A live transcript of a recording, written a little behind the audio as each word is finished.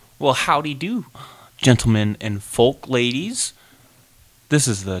Well, howdy do, gentlemen and folk ladies. This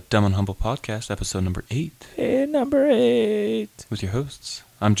is the Dumb and Humble Podcast, episode number 8. Hey, number 8. With your hosts.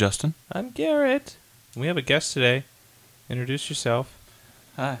 I'm Justin. I'm Garrett. We have a guest today. Introduce yourself.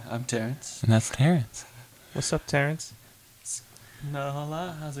 Hi, I'm Terrence. And that's Terrence. What's up, Terrence? Not a whole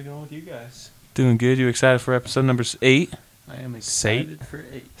lot. How's it going with you guys? Doing good. You excited for episode number 8? I am excited for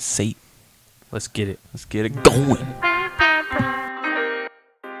 8. 8. Let's get it. Let's get it going.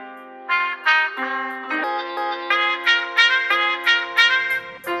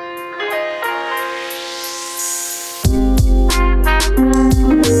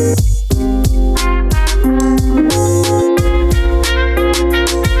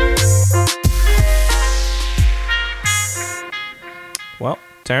 Well,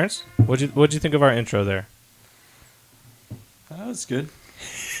 Terrence, what'd you think of our intro there? That was good.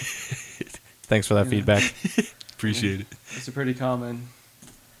 Thanks for that feedback. Appreciate it. It's a pretty calming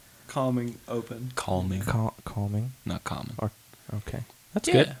open. Calming. Calming. Not common. Okay. That's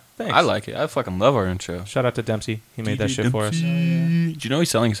Yeah. good. Thanks. I like it. I fucking love our intro. Shout out to Dempsey. He made that shit for us. Did you know he's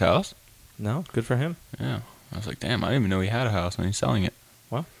selling his house? No, good for him. Yeah. I was like, damn, I didn't even know he had a house and he's selling it.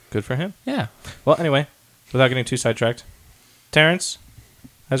 Well, good for him. Yeah. Well, anyway, without getting too sidetracked, Terrence,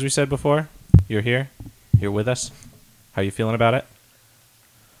 as we said before, you're here. You're with us. How you feeling about it?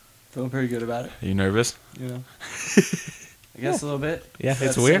 Feeling pretty good about it. Are you nervous? You know. I guess a little bit. Yeah, But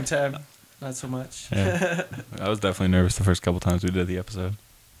it's at the weird. Same time, not so much. Yeah. I was definitely nervous the first couple times we did the episode.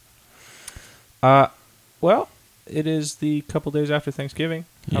 Well, it is the couple days after Thanksgiving.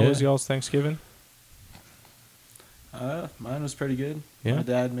 How Yeah. was y'all's Thanksgiving? Mine was pretty good. Yeah? My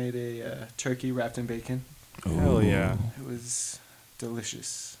dad made a turkey wrapped in bacon. Hell yeah. It was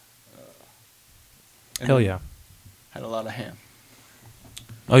delicious. And Hell then yeah. Had a lot of ham.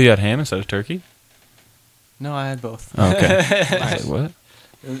 Oh, you had ham instead of turkey? No, I had both. Oh, okay. I was like, what?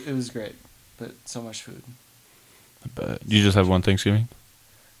 It was great, but so much food. But you just have one Thanksgiving?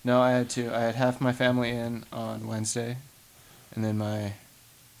 No, I had two. I had half my family in on Wednesday, and then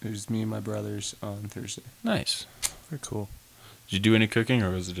it was me and my brothers on Thursday. Nice. Very cool. Did you do any cooking,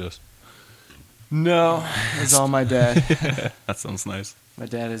 or was it just... No, it was all my dad. That sounds nice. My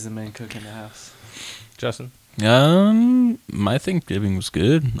dad is the main cook in the house. Justin? My Thanksgiving was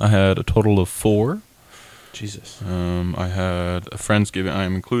good. I had a total of 4. Jesus. I had a Friendsgiving.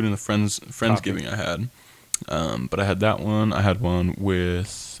 I'm including the Friendsgiving I had. But I had that one. I had one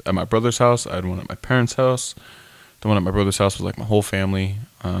at my brother's house. I had one at my parents' house. The one at my brother's house was like my whole family.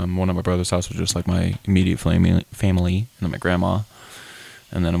 One at my brother's house was just like my immediate family, and then my grandma.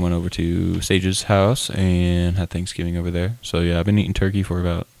 And then I went over to Sage's house and had Thanksgiving over there. So yeah, I've been eating turkey for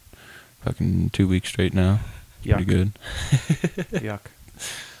about fucking 2 weeks straight now. Yuck. Pretty good. Yuck.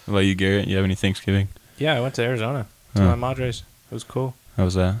 What about you, Garrett? You have any Thanksgiving? Yeah, I went to Arizona to my Madres. It was cool. How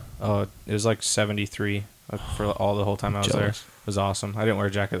was that? Oh, it was like 73 for the whole time I was there. Jealous. It was awesome. I didn't wear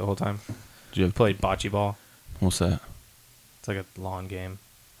a jacket the whole time. Did you have... Played bocce ball. What's that? It's like a lawn game.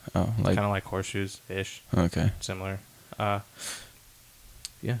 Oh, like... Kind of like horseshoes-ish. Okay. Similar. Yeah.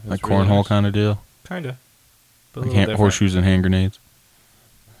 it was Like really cornhole nice. kind of deal? Kind of. Like horseshoes and hand grenades?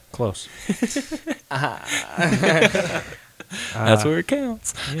 Close. That's where it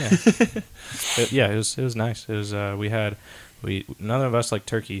counts. Yeah. It was nice. It was none of us like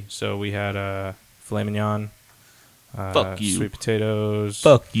turkey, so we had filet mignon, Fuck you. sweet potatoes,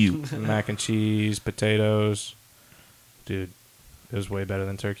 Fuck you. mac and cheese, potatoes. Dude, it was way better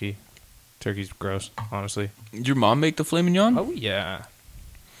than turkey. Turkey's gross, honestly. Did your mom make the filet mignon? Oh yeah.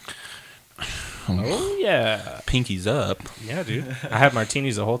 Oh yeah. Pinky's up. Yeah, dude. I had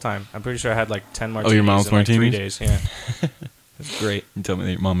martinis the whole time. I'm pretty sure I had like 10 martinis. your mom's in like 3 martinis? days. Yeah. It's great. You tell me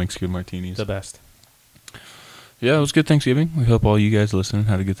that your mom makes good martinis. The best. Yeah, it was good Thanksgiving. We hope all you guys listening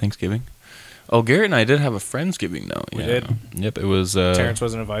had a good Thanksgiving. Oh, Garrett and I did have a Friendsgiving, though. We Yeah. did? Yep, it was... Terrence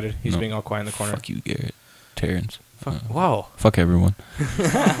wasn't invited. He's no. being all quiet in the corner. Fuck you, Garrett. Terrence. Whoa. Fuck everyone.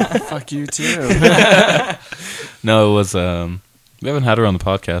 Fuck you too. No, it was... we haven't had her on the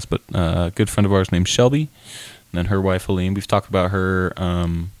podcast, but a good friend of ours named Shelby, and then her wife, Helene. We've talked about her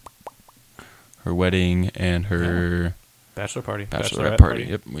wedding and her... Bachelor party. Bachelorette party.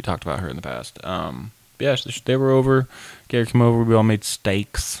 Yep, we talked about her in the past. Yeah, they were over. Gary came over. We all made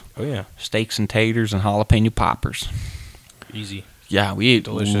steaks. Oh, yeah. Steaks and taters and jalapeno poppers. Easy. Yeah, we ate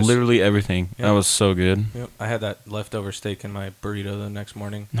Delicious. literally everything. Yep. That was so good. Yep. I had that leftover steak in my burrito the next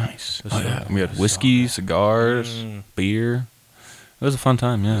morning. Nice. It was so- We had it was whiskey, so cigars, beer. It was a fun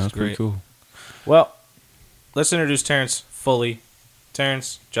time. Yeah, it was pretty great. cool. Well, let's introduce Terrence fully.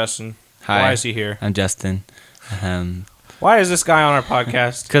 Terrence, Justin. Hi. Why is he here? I'm Justin. Why is this guy on our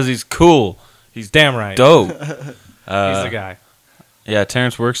podcast? Because he's cool. He's damn right. Dope. He's the guy. Yeah,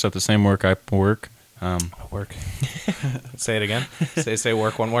 Terrence works at the same work I work. Work. Say it again. Say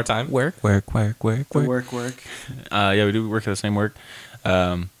work one more time. Work. The work. Yeah, we do work at the same work.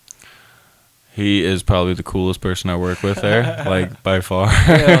 He is probably the coolest person I work with there, like by far.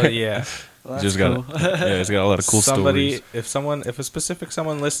 Hell yeah. Well, He's that's just cool. he's got a lot of cool stories. If a specific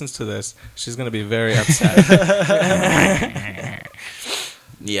someone listens to this, she's gonna be very upset.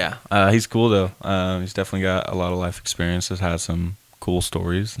 Yeah, he's cool though. He's definitely got a lot of life experiences, has some cool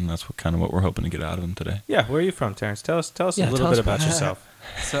stories, and that's what we're hoping to get out of him today. Yeah, where are you from, Terrence? Tell us Yeah, a little tell bit us about yourself.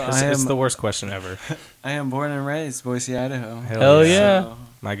 So It's the worst question ever. I am born and raised Boise, Idaho. Hell yeah. So,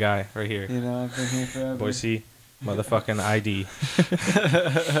 My guy, right here. you know, I've been here forever. Boise, motherfucking ID.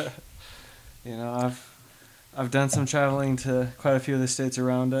 You know, I've done some traveling to quite a few of the states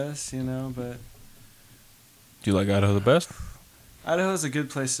around us, you know, but Do you like Idaho the best? Idaho's a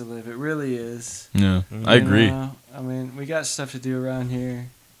good place to live. It really is. Yeah, Mhm. I You agree. know, I mean, we got stuff to do around here.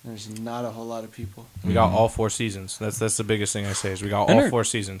 There's not a whole lot of people. We got all 4 seasons. That's the biggest thing I say is we got And all our- 4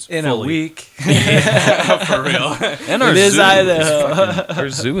 seasons In fully. a week. For real. And It is Idaho. Our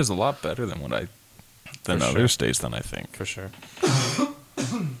zoo is a lot better than For other sure. states than I think. For sure.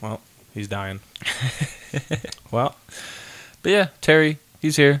 Well, he's dying. Well, But yeah, Terry,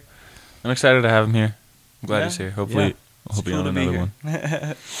 he's here. I'm excited to have him here. I'm glad Yeah. he's here. Hopefully, Yeah. he'll be Cool on to be another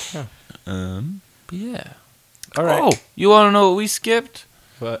here. one. But yeah. all right. Oh, you want to know what we skipped?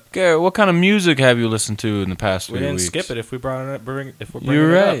 But Garrett, what kind of music have you listened to in the past we few didn't weeks? skip it if we brought it up. If we're bringing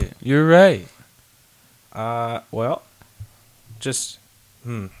You're it right. You're right. up. Well, just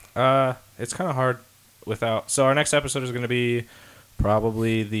it's kind of hard without. So our next episode is going to be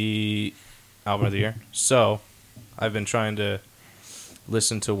probably the album of the year. So I've been trying to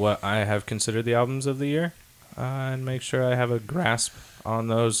listen to what I have considered the albums of the year and make sure I have a grasp on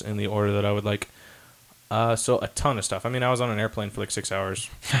those in the order that I would like. So a ton of stuff. I mean, I was on an airplane for like 6 hours.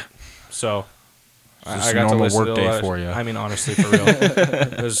 So Just I a got to normal listen work to a day lot of- for you. I mean, honestly, for real.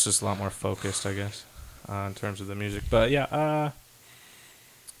 It was just a lot more focused, I guess, in terms of the music. But yeah,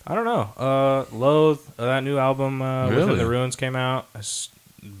 I don't know. Loathe, that new album, Within Really? the Ruins came out. It's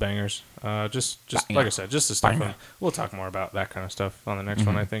bangers. Just Banger. like I said, just the stuff. Banger. We'll talk more about that kind of stuff on the next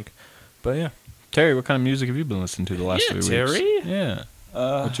one, I think. But yeah. Terry, what kind of music have you been listening to the last 3 weeks? Terry? Yeah.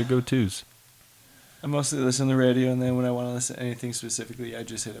 Uh, What's your go-tos? I mostly listen to the radio, and then when I want to listen to anything specifically, I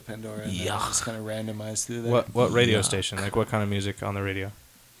just hit a Pandora and then I Yuck. just kind of randomize through that. What radio Yeah. station? Like what kind of music on the radio?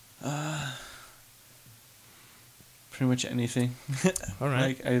 Pretty much anything. All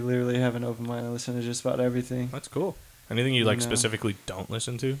right. Like I literally have an open mind. I listen to just about everything. That's cool. Anything you like No. specifically don't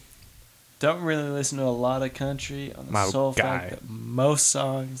listen to? Don't really listen to a lot of country on the My sole guy. fact that most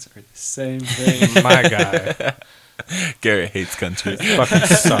songs are the same thing. My guy. Garrett hates country. Fucking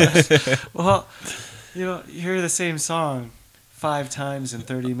sucks. Well, you hear the same song 5 times in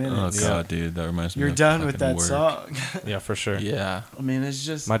 30 Oh minutes. god, dude, that reminds me. You're of done with fucking that work. song. Yeah, for sure. Yeah, I mean, it's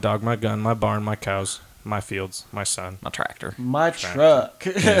just My dog, my gun, my barn, my cows, my fields, my son. my tractor. my Tractor. truck.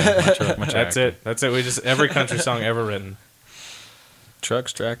 Yeah, my truck, my That's tractor. it. That's it. We just every country song ever written.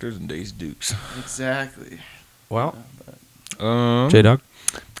 Trucks, tractors, and Daisy Dukes. Exactly. Well, J Dog.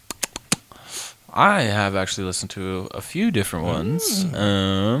 I have actually listened to a few different ones.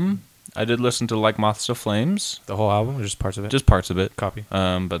 I did listen to Like Moths to Flames, The whole album or just parts of it? just parts of it. copy.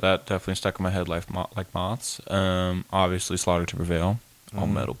 But that definitely stuck in my head like Moths. Obviously Slaughter to Prevail, all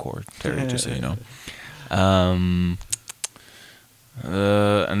metalcore, Terry, just so you know.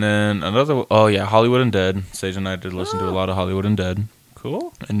 And then another. Oh yeah, Hollywood Undead. Sage and I did listen to a lot of Hollywood Undead.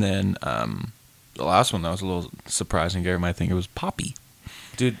 Cool. And then the last one that was a little surprising. Gary might think it was Poppy.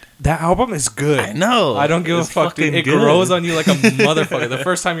 Dude, that album is good. I know. I don't give a It's fuck, dude. fucking It good. grows on you like a motherfucker. The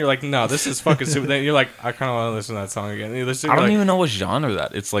first time you're like, no, this is fucking stupid. Then you're like, I kind of want to listen to that song again. You listen, I you're don't like, even know what genre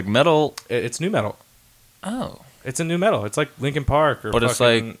that. It's like metal. It's new metal. Oh, It's a new metal. It's like Linkin Park or But it's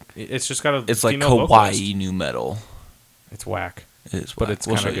fucking- it's just got a it's like female kawaii vocalist. new metal. It's whack. It is, But whack. it's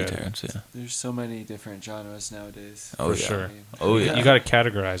we'll kinda show you, good. Terrence. Yeah. There's so many different genres nowadays. Oh, For yeah. sure. I mean, Oh yeah. You got to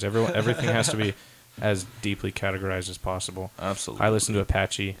categorize. Everything has to be as deeply categorized as possible. Absolutely. I listen to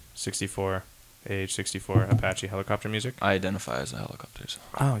Apache 64, AH-64 Apache helicopter music. I identify as a helicopters.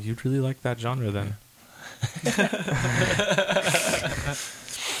 Oh, you'd really like that genre then.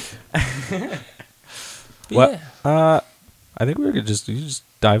 What? I think we could just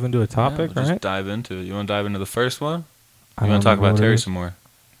dive into a topic, Just right? dive into it. You want to dive into the first one? I You want to don't talk know about what it Terry is. some more?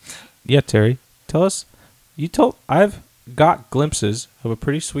 Yeah, Terry, tell us. I've got glimpses of a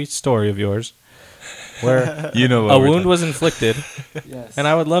pretty sweet story of yours, where You know a wound was inflicted, yes. and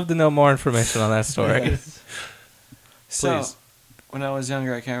I would love to know more information on that story. Yes. So, Please. when I was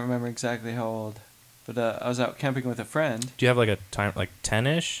younger, I can't remember exactly how old, But I was out camping with a friend. Do you have like a time, like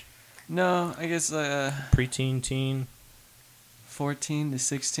 10-ish? No, I guess Preteen, teen? 14 to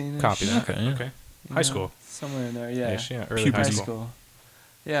 16. Copy that. Okay, yeah. Okay. High school. Somewhere in there, yeah. Ish, yeah. Early Puberty. high High school. school.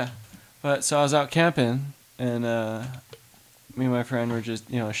 Yeah. But so I was out camping, and me and my friend were just,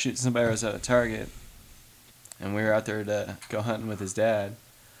 shooting some arrows at a target. And we were out there to go hunting with his dad.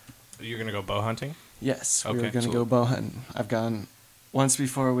 You're going to go bow hunting? Yes, we Okay, were going to so- go bow hunting. I've gone once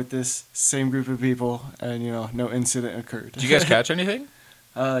before with this same group of people, and, no incident occurred. Did you guys catch anything?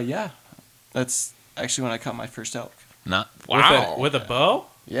 Yeah. That's actually when I caught my first elk. Not. With a bow?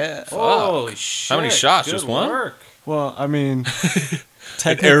 Yeah. Holy shit. How many shots? Good Just one? work. Well, I mean,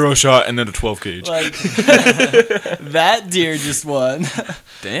 An arrow shot and then a 12 gauge. like, that deer just won.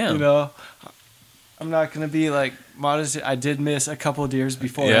 Damn. I'm not going to be, like, modest. I did miss a couple deers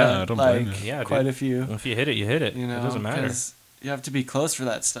before. Yeah, that, I don't like, blame you. Yeah, quite dude. a few. If you hit it, you hit it. It It doesn't matter. 'cause you have to be close for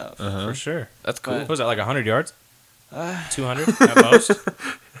that stuff. Uh-huh. For sure. That's cool. But- What was that, like 100 yards? 200 at most?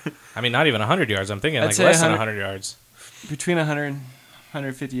 I mean, not even 100 yards. I'm thinking I'd like say less than 100 100 yards. Between 100 and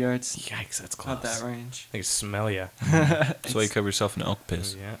 150 yards. Yikes, that's close. About that range. I can smell ya. That's why you cover yourself in elk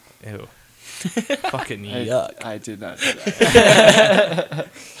piss. Yeah. Ew. Fucking I, yuck. I did not do that.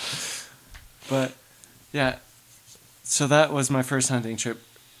 But, yeah. So that was my first hunting trip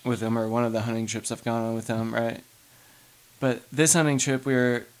with him, or one of the hunting trips I've gone on with him, right? But this hunting trip, we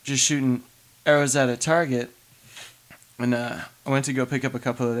were just shooting arrows at a target. And I went to go pick up a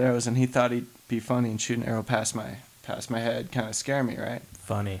couple of arrows, and he thought he'd be funny and shoot an arrow past my head, kind of scare me, right?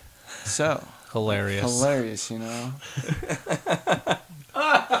 Funny. So Hilarious. hilarious,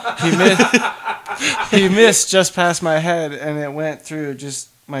 He missed just past my head, and it went through just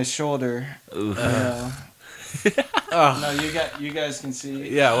my shoulder. Oof. No, you guys can see.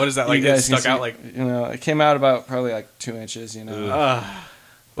 Yeah, what is that? Like, You it guys can stuck out see, like... it came out about probably like 2 inches.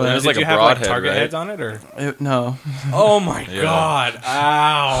 But there's did like you a have like broadhead, target right? heads on it, or? No, Oh my Yeah. god!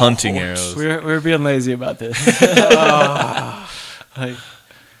 Ow! Hunting arrows. we're being lazy about this. Like,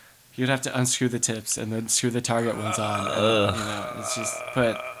 you'd have to unscrew the tips and then screw the target ones on. And, it's just.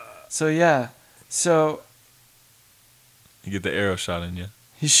 But so yeah, so You get the arrow shot in you.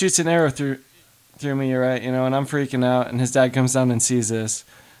 he shoots an arrow through me, right? And I'm freaking out, and his dad comes down and sees this.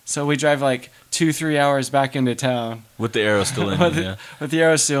 So we drive like 2-3 hours back into town With the arrow still in with, you, yeah. with the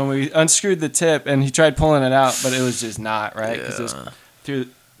arrow still, and we unscrewed the tip, and he tried pulling it out, but it was just not right because it was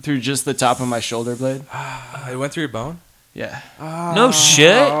through just the top of my shoulder blade. It went through your bone? Yeah, No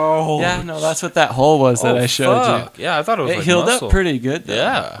shit. Oh. yeah, no, that's what that hole was that I showed fuck. Yeah, I thought it was you. It like healed muscle. up pretty good. Though.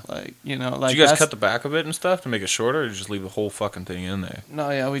 Yeah. like Did you guys that's- cut the back of it and stuff to make it shorter, or did you just leave the whole fucking thing in there? No,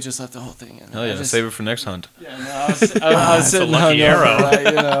 yeah, we just left the whole thing in. Hell yeah, save it for next hunt. Yeah, no, I was It's a sitting lucky hungover,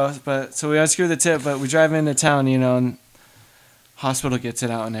 arrow. right, but so we unscrew the tip, but we drive into town, and hospital gets it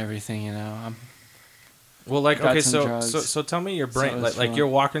out and everything, Well, like, Got okay, some so drugs. so tell me your brain, it's like fun. you're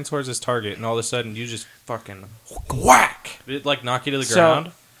walking towards this target, and all of a sudden you just fucking whack. Did it like knock you to the So-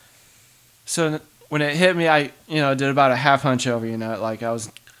 ground? So when it hit me, I did about a half hunch over, like I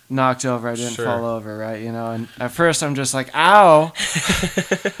was knocked over, I didn't Sure. fall over, right, and at first I'm just like, ow,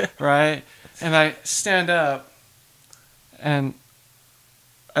 right, and I stand up, and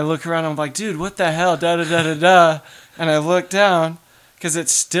I look around, I'm like, dude, what the hell, da-da-da-da-da, and I look down, because it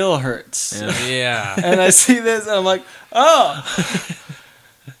still hurts. Yeah. Yeah. And I see this, and I'm like, oh!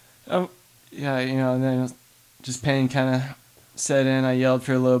 Yeah, and then just pain kind of set in. I yelled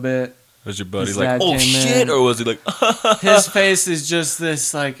for a little bit. Was your buddy His like, dad oh came shit, in. or was he like, His face is just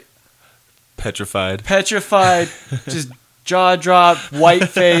this, like, petrified? petrified, just jaw dropped, white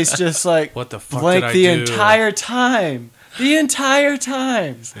face, just like, What the fuck blank did I the do? entire time. The entire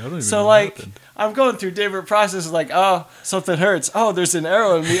time. I don't even So, know what like, happened. I'm going through different processes, like, oh, something hurts. Oh, there's an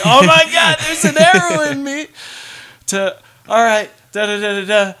arrow in me. Oh my God, there's an arrow in me. To, all right,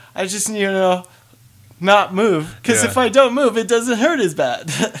 da-da-da-da-da. I just, not move. Because Yeah. if I don't move, it doesn't hurt as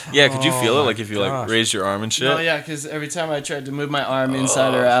bad. Yeah, could you feel Oh it? Like if you like gosh. raised your arm and shit? No, yeah, because every time I tried to move my arm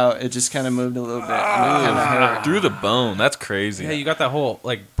inside or out, it just kind of moved a little bit. And it kind of hurt. Through the bone. That's crazy. Yeah, you got that whole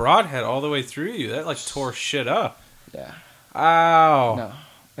like broadhead all the way through you. That like tore shit up. Yeah. Ow.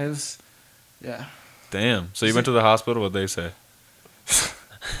 No. It was, yeah. Damn. So you went to the hospital, what'd they say?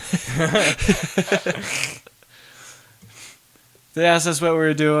 They asked us what we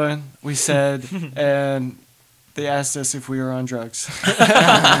were doing. We said, and they asked us if we were on drugs.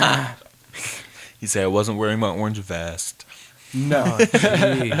 He said I wasn't wearing my orange vest. No.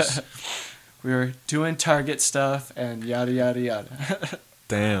 Jeez. We were doing Target stuff and yada, yada, yada.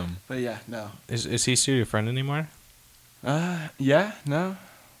 Damn. But yeah, no. Is he still your friend anymore? Yeah, no.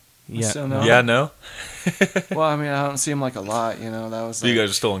 Yeah. Still no. Yeah, no? Well, I mean, I don't see him like a lot, That was So you like,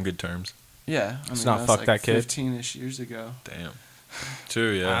 guys are still on good terms. Yeah. Let's that not was fuck that kid. 15-ish years ago. Damn.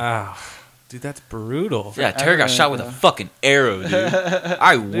 True, yeah. Wow. Dude, that's brutal. Yeah, Terry got shot with a fucking arrow, dude.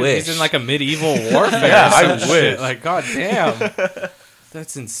 I Dude, wish. he's in like a medieval warfare. Yeah, or some I shit. wish. Like, god damn.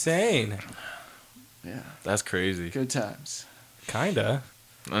 That's insane. Yeah. That's crazy. Good times. Kinda.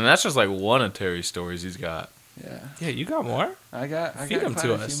 And that's just like one of Terry's stories he's got. Yeah. Yeah, you got more? I got Feed 'em quite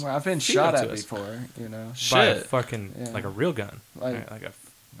to a few us. more. I've been Feed shot 'em at to us. before, you know. By a Shit. fucking, Yeah. like a real gun. Like Like a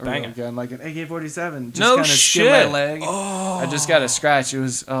a real banger. gun, like an AK-47. Just No kinda skinned my shit. leg. Oh. I just got a scratch. It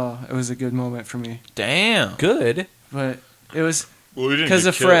was a good moment for me. Damn. Good. But it was Well, we didn't because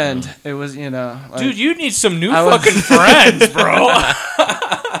get a killed, friend. though. It was, you know, like, Dude, you need some new I was- fucking friends, bro.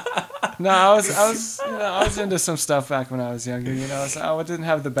 No, I was into some stuff back when I was younger, you know. So I didn't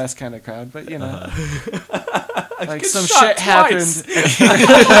have the best kind of crowd, but you know, like Get some shot shit twice.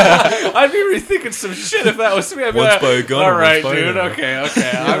 happened. I'd be rethinking some shit if that was me. I'd be Once like, by a gun all and once right, by dude. an arrow." Okay.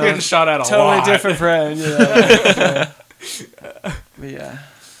 I'm know, getting shot at a Totally lot. different friend, you know. But yeah,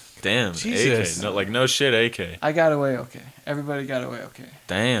 Damn. Jesus. AK. No, like, no shit, AK. I got away okay. Everybody got away okay.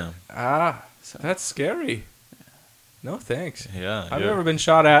 Damn. Ah, So that's scary. No thanks. Yeah. I've yeah. never been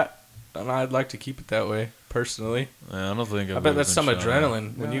shot at, and I'd like to keep it that way, personally. Yeah, I don't think I've I bet ever that's been some shot at.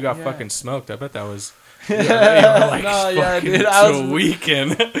 adrenaline. When No, you got yeah. fucking smoked, I bet that was... You were like No, yeah, fucking dude, I to was- a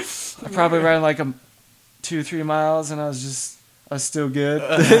weekend. I probably ran like 2-3 miles, and I was still good. You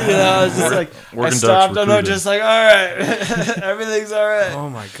know, I was just like, I Working stopped, ducks and I'm recruiting. just like, all right, everything's all right. Oh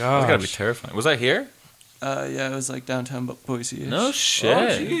my That's gotta be gosh. terrifying. Was that here? Yeah, it was like downtown Boise. No shit. Oh,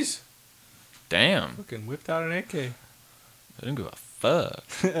 jeez. Damn. Fucking whipped out an AK. I didn't give a fuck.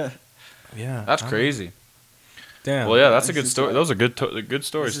 Yeah. That's crazy. Damn. Well, yeah, that's a This good is story. like- Those are good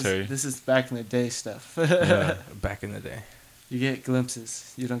stories, Terry. This is back in the day stuff. Yeah, back in the day. You get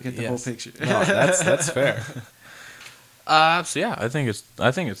glimpses. You don't get the whole Yes. picture. No, that's fair. So yeah, I think it's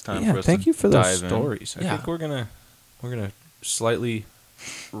time for us thank to you for those dive in. stories. I Yeah. think we're gonna slightly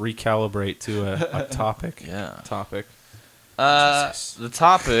recalibrate to a topic. Yeah. Jesus. The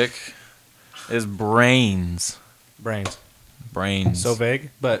topic is brains. Brains. Brains. So vague,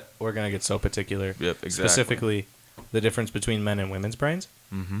 but we're gonna get so particular. Yep, exactly. Specifically, the difference between men and women's brains.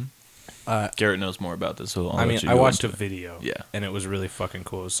 Mm-hmm. Garrett knows more about this, so I mean, I watched a video. Yeah. And it was really fucking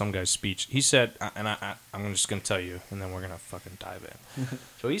cool. It was some guy's speech. He said, and I'm just gonna tell you, and then we're gonna fucking dive in.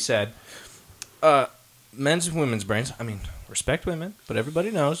 So he said, men's and women's brains. I mean, respect women, but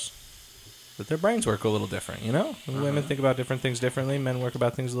everybody knows that their brains work a little different. You know, women think about different things differently. Men work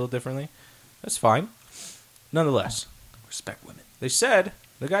about things a little differently. That's fine. Nonetheless, Respect women. they said,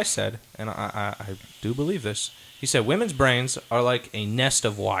 the guy said, and I do believe this. He said women's brains are like a nest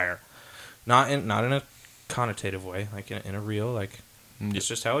of wire, not in a connotative way, like in a real like. It's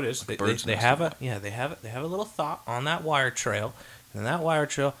just how it is. They bird's nest have of they have a little thought on that wire trail, and that wire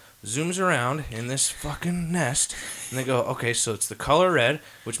trail zooms around in this fucking nest, and they go, okay, so it's the color red,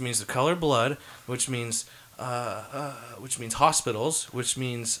 which means the color blood, which means hospitals, which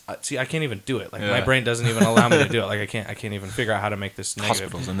means see, I can't even do it. Like my Yeah. brain doesn't even allow me to do it. Like I can't even figure out how to make this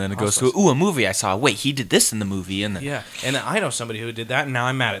negative. Hospitals, and then it goes Hospitals. to a movie I saw. Wait, he did this in the movie, and then Yeah, and I know somebody who did that, and now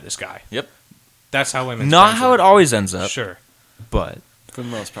I'm mad at this guy. Yep. That's how women. not how it always ends up, Sure. but For the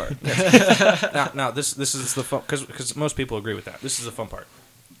most part. Now this is the fun because most people agree with that. This is the fun part.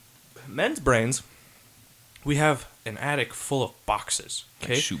 Men's brains, we have an attic full of boxes.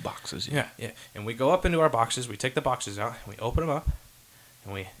 like Okay. shoe boxes. Yeah. And we go up into our boxes. We take the boxes out. We open them up,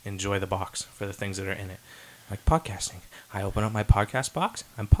 and we enjoy the box for the things that are in it. Like podcasting. I open up my podcast box.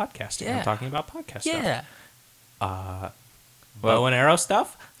 I'm podcasting. I'm Yeah. talking about podcast stuff. Yeah. Bow and arrow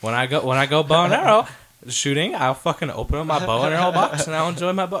stuff. When I go bow and arrow shooting, I'll fucking open up my bow and arrow box and I'll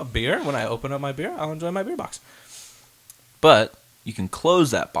enjoy my beer. When I open up my beer, I'll enjoy my beer box. But you can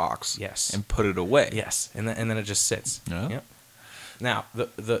close that box. Yes. And put it away. Yes, and then it just sits. Yeah. Yep. Now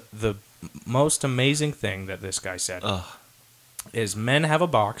the most amazing thing that this guy said Ugh. is men have a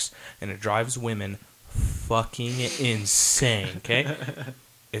box and it drives women fucking insane. Okay,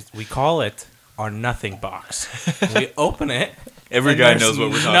 we call it our nothing box. We open it. Every and guy there's knows what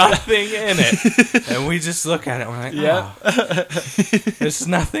we're talking about. Nothing in it, and we just look at it. And we're like, Yeah. there's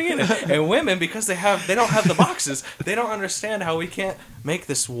nothing in it. And women, because they don't have the boxes, they don't understand how we can't make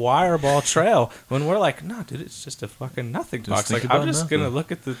this wireball trail. When we're like, no, dude, it's just a fucking nothing box. think Like I'm about just nothing. gonna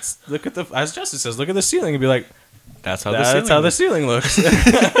look at the as Justin says, look at the ceiling and be like, That's how that's how the ceiling looks.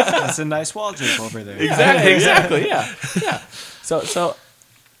 That's a nice wall drape over there. Exactly. Yeah. So,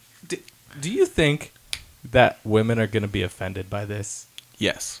 do you think that women are gonna be offended by this?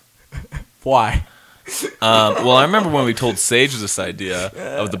 Yes. Why? Well, I remember when we told Sage this idea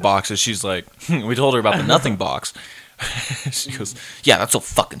of the boxes. She's like, we told her about the nothing box. She goes, yeah, that's so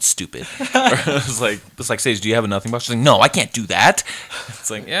fucking stupid. It's like, Sage, do you have a nothing box? She's like, no, I can't do that. It's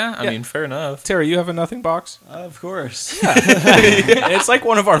like, yeah, I mean, fair enough. Terry, you have a nothing box? Of course. It's like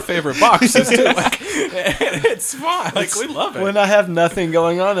one of our favorite boxes too. Like, it's fun. Like we love it. When I have nothing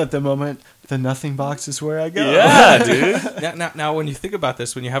going on at the moment, the nothing box is where I go. Yeah, dude. Now, when you think about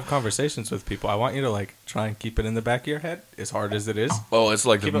this, when you have conversations with people, I want you to like try and keep it in the back of your head, as hard as it is, Oh, it's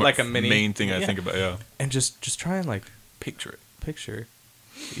like Keep the it like a mini- main thing I yeah. think about. Yeah. and just try and like Picture it. picture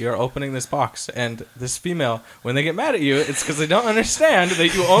you're opening this box, and this female, when they get mad at you, it's because they don't understand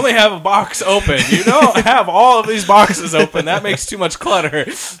that you only have a box open. You don't have all of these boxes open. That makes too much clutter.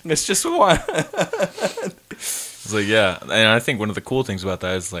 It's just one. It's like, yeah, and I think one of the cool things about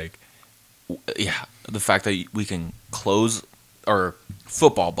that is like, yeah, the fact that we can close our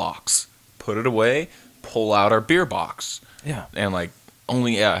football box, put it away, pull out our beer box, Yeah. and like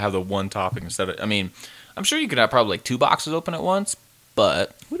only have the one topic instead of. I mean, I'm sure you could have probably like 2 boxes open at once,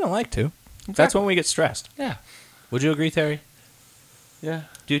 but We don't like to. That's when we get stressed. yeah, Would you agree, Terry? Yeah.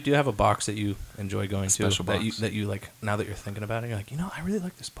 Do you have a box that you enjoy going Special to box. that you like now that you're thinking about it? You're like, I really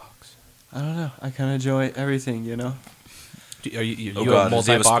like this box. I don't know. I kind of enjoy everything, you know? Are you oh you god, a does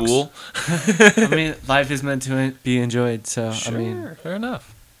he have a multi-box? spool? I mean, life is meant to be enjoyed, so, I mean, Fair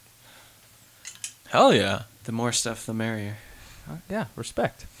enough. Hell yeah. the more stuff, the merrier. Yeah,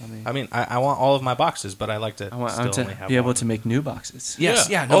 respect. I mean, I want all of my boxes, but I like to I want still to only have be able one. to make new boxes. Yes,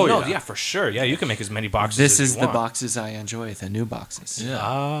 Yeah. yeah, no, Oh, no, yeah. yeah, for sure. Yeah, you can make as many boxes This as is you the want. boxes I enjoy, the new boxes. Yeah.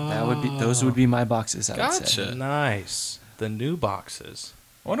 That would be those would be my boxes, I would say. Gotcha. Nice. The new boxes.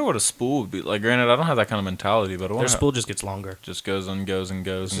 I wonder what a spool would be like. Granted, I don't have that kind of mentality, but I Their wonder spool just gets longer. just goes and goes and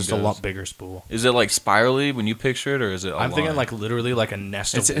goes It's and just goes. a lot bigger spool. Is it like spirally when you picture it, or is it? I'm thinking line? like literally like a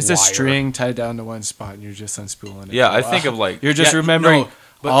nest It's of a wire. string tied down to one spot, and you're just unspooling it. Yeah, I think of like You're just Yeah, remembering no,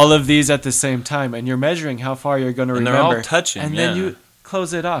 but- all of these at the same time, and you're measuring how far you're going to And remember. they're all touching, and then yeah. you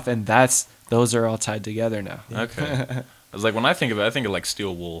close it off, and those are all tied together now. Okay. I was like, when I think of it, I think of like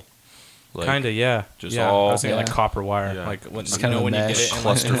steel wool. Like, Kind of, yeah. just yeah. all- I was thinking like Yeah. copper wire, Yeah. like when, Just you kind know of a when you get mesh it in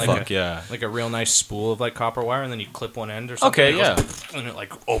clusterfuck. like Yeah. like a real nice spool of like copper wire, and then you clip one end or something. Okay, and it goes and it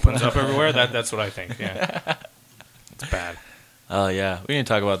like opens up everywhere. That's what I think. Yeah, it's bad. Oh yeah, we need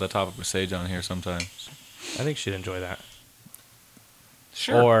to talk about that topic with Sage on here sometime. I think she'd enjoy that.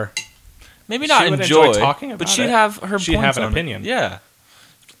 Sure. Or Maybe she not would enjoy, enjoy talking but about she'd it. have her. She'd have points an on it. opinion. Yeah.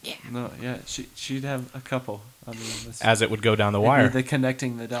 No, yeah, she'd have a couple. I mean, as it would go down the it'd be wire. the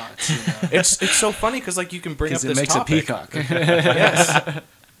connecting the dots. You know? It's so funny because like you can bring up Because this it makes topic. a peacock. Yes.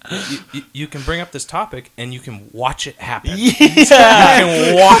 You can bring up this topic and you can watch it happen. Yeah. You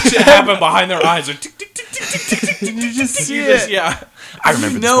can watch it happen behind their eyes. Like, tick, tick, tick, tick, tick, tick, tick, You just tick, see you just- it. Yeah. I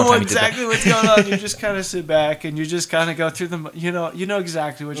remember You this one know time he did that. exactly what's going on. You just kind of sit back and you just kind of go through the. You know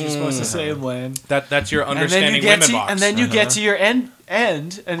exactly what you're supposed to say and when. That's your And then understanding you get women to, box. and then you get to your end,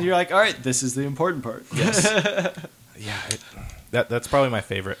 and you're like, all right, this is the important part. Yes. Yeah. That's probably my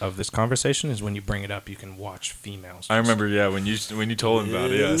favorite of this conversation is when you bring it up, you can watch females. I remember, yeah, when you told him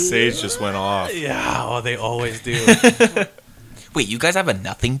about it, yeah, Sage just went off. Yeah. Oh, they always do. Wait, you guys have a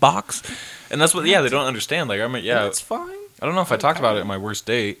nothing box? And that's what, yeah, they don't understand. Like, I mean, yeah, That's fine. I don't know if I talked about it at my worst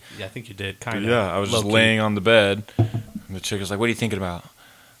date. Yeah, I think you did. But Kind of. yeah, I was just laying on the bed, and the chick was like, "What are you thinking about?"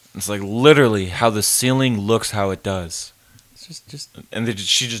 It's like literally how the ceiling looks, how it does, It's just and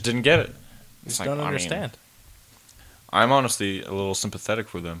she just didn't get it. just like, don't I mean, understand. I'm honestly a little sympathetic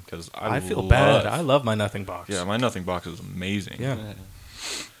for them because I feel bad. I love my nothing box. Yeah, my nothing box is amazing. Yeah.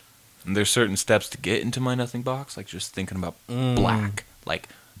 And there's certain steps to get into my nothing box, like just thinking about black, like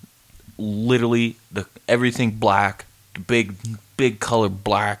literally everything black, big color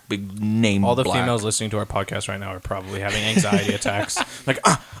black, big name. All the black. females listening to our podcast right now are probably having anxiety attacks. Like,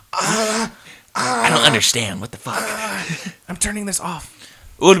 I don't understand. What the fuck? I'm turning this off.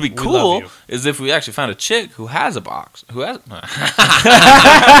 What would be We cool love you. is if we actually found a chick who has a box, who has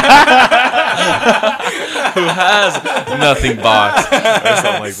nothing box or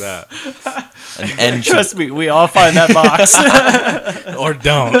something like that. An end. Trust me, we all find that box. Or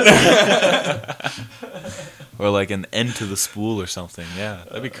don't. Or like an end to the spool or something. Yeah,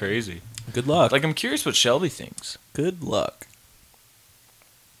 that'd be crazy. Good luck. Like, I'm curious what Shelby thinks. good luck.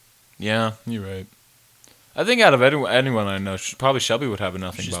 Yeah, you're right. I think out of anyone I know, probably Shelby would have a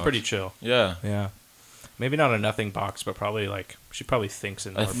nothing She's box. pretty chill. Yeah. Yeah. Maybe not a nothing box, but probably like she probably thinks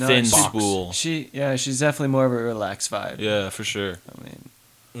in A more thin box. spool. She's definitely more of a relaxed vibe. Yeah, for sure. I mean,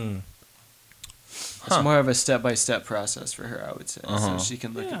 Mm. it's more of a step-by-step process for her, I would say, Uh-huh. so she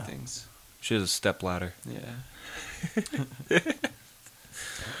can look Yeah. at things. She has a step ladder. Yeah.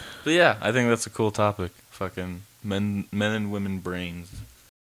 But yeah, I think that's a cool topic. Fucking men and women brains.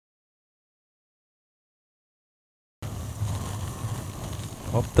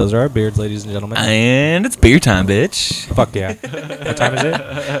 Well, those are our beards, ladies and gentlemen. And it's beer time, bitch. Fuck yeah. What time is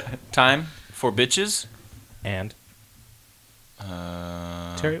it? Time for bitches. And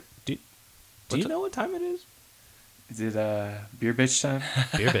Terry, do you know what time it is? Is it beer bitch time?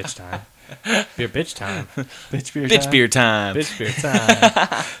 Beer bitch time. Beer bitch time. Bitch beer Bitch time? beer time. Bitch beer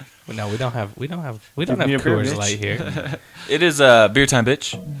time. No, we don't have Give me a beer, Coors bitch. Light here. It is beer time,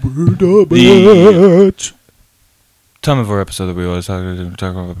 bitch. Bitch. Time of our episode that we always talk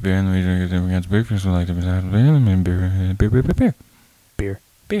about beer and we drink different kinds of beer because we like different types of beer and beer.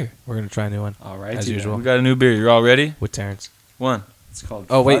 Beer. We're gonna try a new one All right. as usual We got a new beer. You're all ready? with Terrence. One. It's called.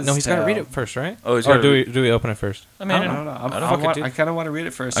 Oh wait, no, he's got to Fuzztail. read it first, right? Oh, he's Or gotta do we open it first? I mean, I don't know. fucking I kind of want to read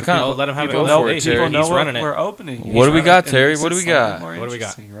it first. I so kinda- people- Let him have it. people Go know, for it, people Terry. know He's what running it. we're opening. What do we got, It Terry? makes What do it we slightly got? more What do we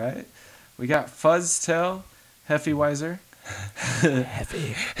got? interesting, Right? We got Fuzztail, Hefeweiser.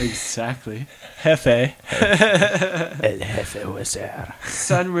 Heavy. Exactly. Hefe. El Hefe was there.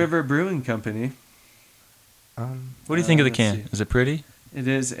 Sun River Brewing Company. What do you think of the Let's can? see. Is it pretty? It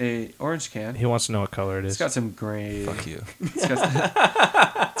is a orange can. He wants to know what color it It's is. got some grain. Fuck you.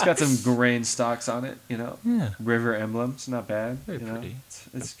 It's got some grain stalks on it. You know, Yeah. river emblem. It's not bad. Very you know? pretty.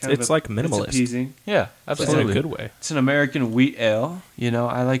 It's kind It's of like minimalist. It's appeasing. Yeah, But in absolutely. a good way. It's an American wheat ale. You know,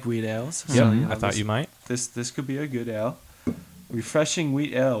 I like wheat ales. So, Yep. you know, I thought you might. This could be a good ale. Refreshing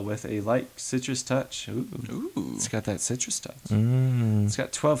wheat ale with a light citrus touch. Ooh. Ooh. It's got that citrus touch. Mm. It's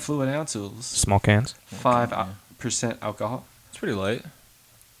got 12 fluid ounces, Small cans. 5% alcohol. It's pretty light.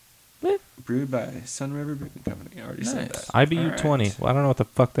 Brewed by Sun River Brewing Company. I already said Nice. that. IBU Alright. 20. Well, I don't know what the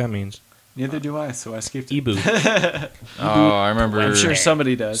fuck that means. Neither do I, so I skipped it. Ibu. Oh, I remember I'm sure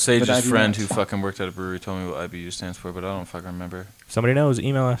somebody does. but I Sage's do friend not. who fucking worked at a brewery told me what IBU stands for, but I don't fucking remember. Somebody knows.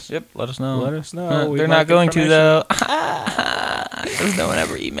 Email us. Yep, let us know. Let us know. Huh, We'd they're like not going to, information. though. Because no one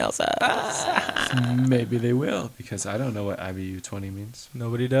ever emails us. Maybe they will, because I don't know what IBU 20 means.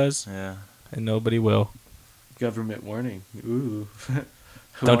 Nobody does, Yeah. and nobody will. Government warning. Ooh.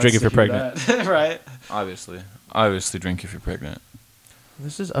 Who Don't drink wants if to you're hear that? Right. Obviously drink if you're pregnant.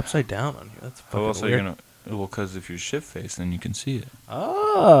 This is upside down on you. That's fucking How else are weird. you going to... Well, because if you're shit-faced, then you can see it.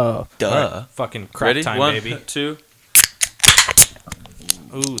 Oh. Duh. Alright, fucking crack Ready? time, One, baby. 2.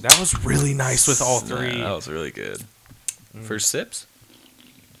 Ooh, that was really nice with all three. That was really good. First sips?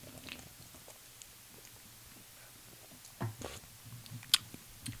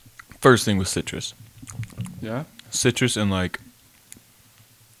 First thing was citrus. Yeah. Citrus and, like,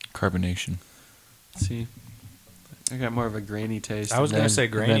 carbonation. See, I got more of a grainy taste. I was and gonna then- say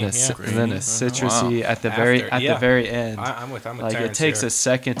and then grainy, a yeah. ci- Grainy. And then a Uh-huh. citrusy Wow. at the After, very end. I'm with Like it Terrence takes here. a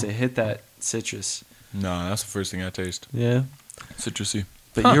second to hit that citrus. No, that's the first thing I taste. Yeah. Citrusy.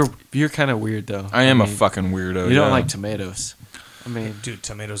 But Huh. you're kind of weird though. I am a mean, fucking weirdo. You don't yeah. like tomatoes. I mean, Dude,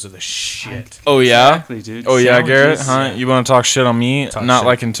 tomatoes are the shit. Oh, yeah? Exactly, dude. Oh, yeah, Garrett? Sandwiches. Huh? You want to talk shit on me Talk not shit.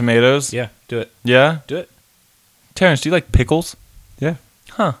 liking tomatoes? Yeah, do it. Yeah? Do it. Terrence, do you like pickles? Yeah.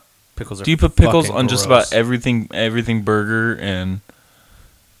 Huh. Pickles are Do you put pickles fucking on just gross. about everything burger and...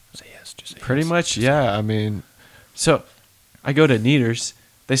 Say yes, just say Pretty yes. much, yeah. I mean, so I go to Neater's.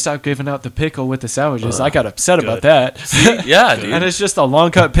 They stopped giving out the pickle with the sandwiches. I got upset about that. Yeah, dude. And it's just a long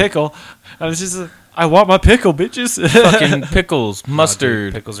cut pickle. And it's just, I want my pickle, bitches. Fucking pickles, No, dude,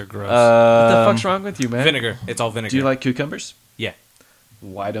 mustard. pickles are gross. What the um, fuck's wrong with you, man? Vinegar. It's all vinegar. Do you like cucumbers? Yeah.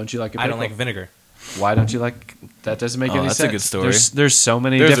 Why don't you like a pickle? I don't like vinegar. Why don't you like? That doesn't make Oh, any that's a sense. good story. There's so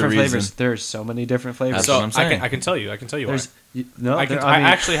many There's a different reason. flavors. There's so many different flavors. That's So what I'm saying. I can tell you. I can tell you why. There's no. I can- there- I mean,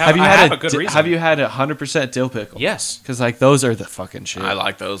 actually have- you I had have a good reason. Have you had a 100% dill pickle? Yes. Because like those are the fucking shit. I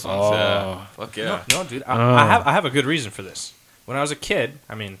like those ones, Oh. yeah. Fuck yeah. No, dude. Oh. I have a good reason for this. When I was a kid,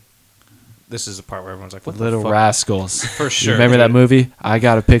 I mean, this is the part where everyone's like, "What Little the fuck?" rascals. For You sure. remember that dude. movie? I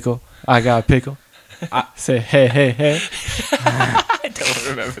got a pickle. I got a pickle. Say hey hey hey. I don't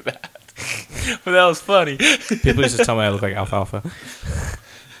remember that. But that was funny. People used to tell me I look like alfalfa.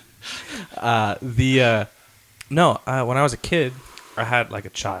 When I was a kid, I had like a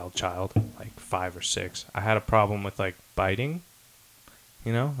child, like 5 or 6. I had a problem with like biting.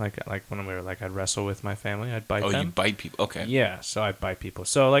 You know, like when we were like I'd wrestle with my family, I'd bite Oh, them. you bite people. Okay. Yeah, so I'd bite people.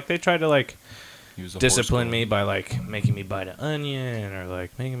 So like they tried to like He was a discipline horse me by like making me bite an onion or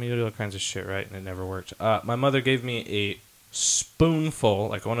like making me do all kinds of shit, right? And it never worked. My mother gave me a spoonful,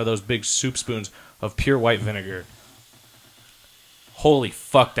 like one of those big soup spoons of pure white vinegar. Holy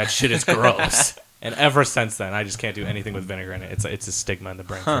fuck, that shit is gross. And ever since then, I just can't do anything with vinegar in it. It's a stigma in the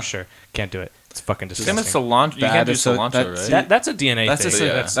brain for sure. Can't do it. It's fucking Same with disgusting. cilantro. You Bad can't do is so- cilantro, that's- right? That's a DNA That's thing. a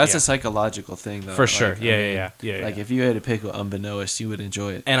Yeah. that's yeah. a psychological thing though. For sure. Like, I Yeah, mean, yeah. Like if you ate a pickle unbeknownst, you would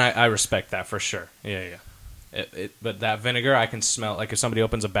enjoy it. And I respect that for sure. Yeah. But that vinegar, I can smell. Like if somebody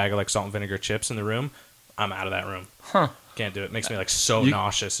opens a bag of like salt and vinegar chips in the room, I'm out of that room. Huh. Can't do it. It makes me like so You-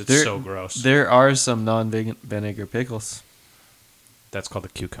 nauseous. It's there- so gross. There are some non-vinegar pickles. That's called the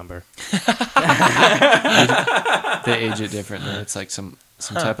cucumber. They age it differently. It's like some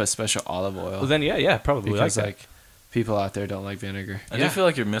type of special olive oil. Well, then yeah, probably because like like people out there don't like vinegar. I do feel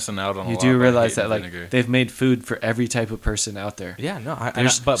like you're missing out on a You lot do by realize hating that like vinegar. they've made food for every type of person out there. that. Yeah, no,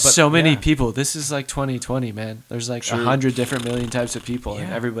 There's but so many yeah. people. This is like 2020, man. There's like True. 100 different million types of people, and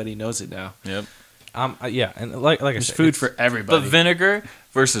Yeah. everybody knows it now. Yep. Yeah, and like I There's said, food it's- for everybody. But vinegar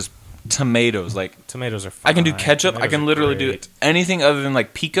versus tomatoes, like tomatoes are. Fine. I can do ketchup. I Tomatoes can are literally great. do anything other than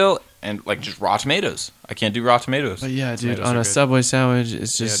like pico and like just raw tomatoes. I can't do raw tomatoes. But yeah, dude, Tomatoes on are a good. Subway sandwich,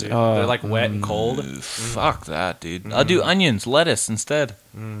 it's Yeah, just dude. They're like wet and cold. Fuck that, dude. I'll do onions, lettuce instead,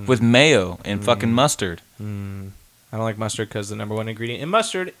 with mayo and fucking mustard. I don't like mustard because the number one ingredient in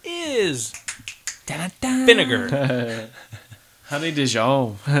mustard is Vinegar. vinegar. Honey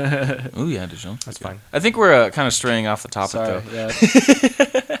Dijon. Ooh yeah, Dijon. That's fine. I think we're kind of straying off the topic Sorry. though.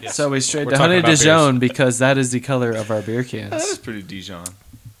 Yeah. Yes. So we strayed We're to talking Honey about beers. Dijon because that is the color of our beer That is cans. pretty Dijon.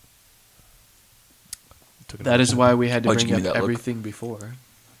 That is why we had to Why'd you bring give me up that look? everything before.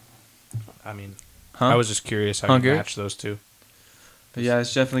 I mean, Huh? I was just curious how Hunger? you match those two. But yeah,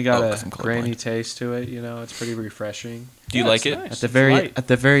 it's definitely got Oh, a 'cause I'm colorblind. grainy taste to it. You know, it's pretty refreshing. Do you Yeah, like it's it? nice. At the It's very light. at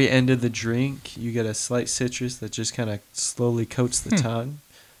the very end of the drink, you get a slight citrus that just kind of slowly coats the tongue.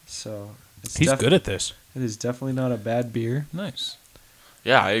 So it's He's good at this. It is definitely not a bad beer. Nice.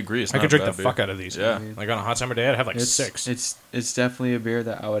 Yeah, I agree. It's I not could a drink bad the beer. fuck out of these. Yeah. Like on a hot summer day, I'd have like it's 6. It's definitely a beer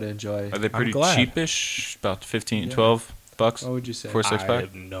that I would enjoy. Are they pretty glad. cheapish? About 15, Yeah. 12 bucks What would you say? for a six I pack?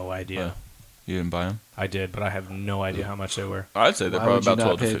 have no idea. You didn't buy them? I did, but I have no idea how much they were. I'd say they're Why probably would you about not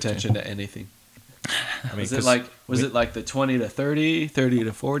 12 to pay 15. attention to anything? I mean, Was it 'cause like we- it like the 20 to 30, 30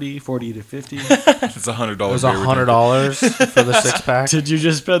 to 40, 40 to 50? It's $100. it was beer we're drinking. $100 for the 6-pack. Did you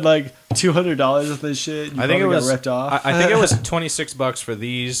just spend like $200 on this shit? You I think it probably got was ripped off. I think it was $26 for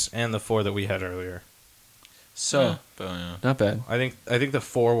these and the 4 that we had earlier. So Yeah, but, yeah. not bad. I think the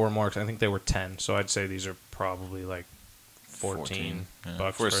 4 were more. 'Cause I think they were 10. So I'd say these are probably like 14 Yeah.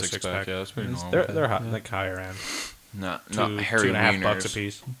 bucks for a six six pack. Yeah, that's pretty normal. They're hot, Yeah. like higher end. Not Two, Harry 2.5 Wieners. bucks a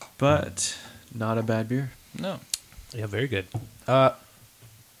piece. But not a bad beer. No. Yeah, very good.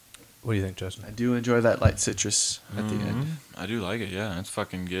 What do you think, Justin? I do enjoy that light citrus at the end. I do like it. Yeah, it's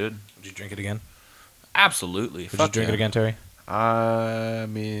fucking good. Would you drink it again? Absolutely. Would you drink it again, Terry? I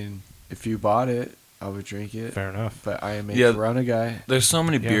mean, if you bought it, I would drink it. Fair enough. But I am a Yeah. Corona guy. There's so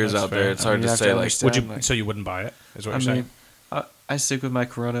many Yeah, beers that's out fair. there. It's I hard mean, you to have say to like. understand. Would you? like- So you wouldn't buy it? Is what I you're saying? mean, I stick with my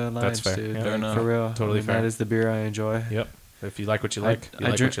Corona and That's limes, fair. dude. Yeah. Fair Like, enough. for real. Totally I mean, fair. That is the beer I enjoy. Yep. If you like what you I- like, you I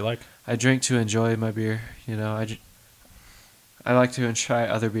like drink- what you like. I drink to enjoy my beer. You know, I like to try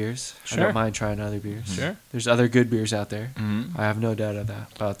other beers. I Sure. don't mind trying other beers. Sure. There's other good beers out there. Mhm. I have no doubt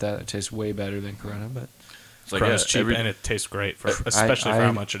about that. It tastes way better than Corona, but It's like Corona's yeah, cheap every- and it tastes great, especially for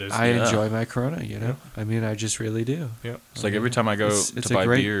how much it is. I Yeah. enjoy my Corona. You know, I mean, I just really do. Yep. It's like every time I go It's to a buy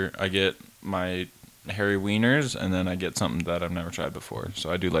great- beer, I get my Harry Wieners, and then I get something that I've never tried before.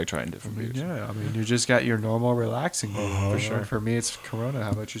 So I do like trying I different mean, beers. yeah, I mean, you just got your normal relaxing beer. For you know? sure. For me, it's Corona.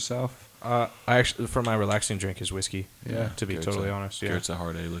 How about yourself? I actually, for my relaxing drink, is whiskey. Yeah. To be Good, totally so- honest, yeah. Garrett's a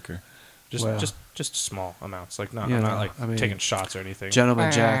hard A liquor. Just, Well. just small amounts. Like not, You I'm know, not like I mean, taking shots or anything.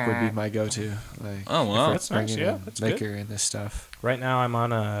 Gentleman Jack would be my go-to. Like, Oh wow, That's nice, bringing yeah, in that's good. liquor and this stuff. Right now, I'm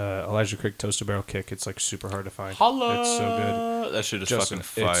on a Elijah Creek Toasted Barrel kick. It's like super hard to find. It's so That shit is good. fucking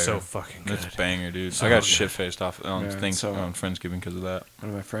fire. It's so fucking good. It's banger, dude. So I got good. shit faced off on Yeah, things so- on Friendsgiving because of that.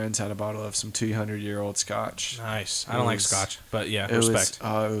 One of my friends had a bottle of some 200-year-old scotch. Nice. I It don't like was- scotch, but yeah, It respect.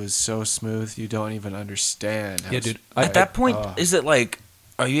 was, it was so smooth. You don't even understand. how Yeah, s- dude. At that point, oh. is it like?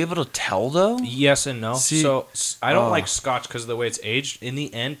 Are you able to tell though? Yes and no. See- So I don't oh. like scotch because of the way it's aged. In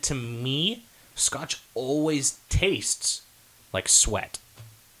the end, to me, scotch always tastes like sweat.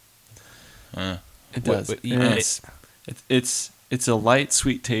 Uh, It Wait, does. but And you- it's a light,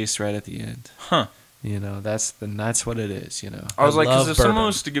 sweet taste right at the end. huh. You know, that's what it is. You know. I was I like, because love if someone bourbon.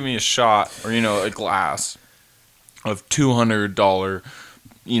 was to give me a shot or a glass of $200,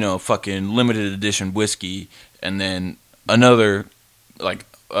 fucking limited edition whiskey, and then another like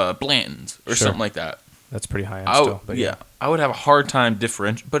Blanton's or Sure. something like that, That's pretty high end I would, still. But yeah, I would have a hard time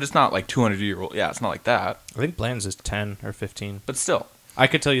differentiating. But it's not like 200-year-old. Yeah, it's not like that. I think Bland's is 10 or 15. But still, I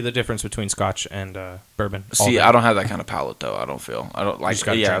could tell you the difference between scotch and bourbon. all see, day. I don't have that kind of palate though. I don't feel. I don't like. just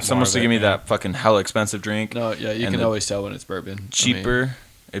gotta Yeah, drink if someone more was of to it, give me yeah. that fucking hella expensive drink, No, yeah, you And can the always tell when it's bourbon. I mean, cheaper,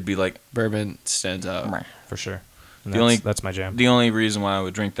 it'd be like bourbon stands out. For sure. And The only- that's my jam. the only reason why I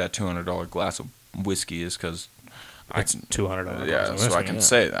would drink that $200 glass of whiskey is because It's $200. yeah, so I can yeah.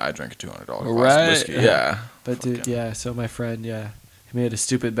 say that I drink a $200 glass Right. of whiskey. Yeah, But dude, yeah, so my friend, he made a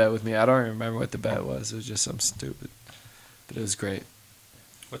stupid bet with me. I don't even remember what the bet was. It was just some stupid. but it was great.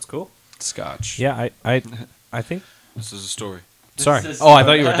 What's cool? Scotch. Yeah, I think. This is a story. Sorry. This is- Oh, I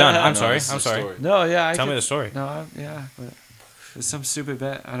thought you were done. I'm No, sorry. this is I'm a sorry. story. No, yeah. Tell me the story. No, yeah, but it was some stupid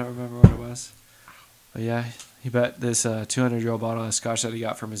bet. I don't remember what it was. But yeah, he bet this 200-year-old bottle of scotch that he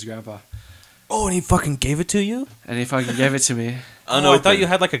got from his grandpa, Oh, and he fucking gave it to you? and he fucking gave it to me. Oh, I thought you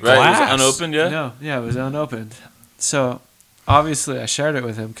had like a Right, glass. was it unopened, yeah? No, yeah, it was unopened. So obviously, I shared it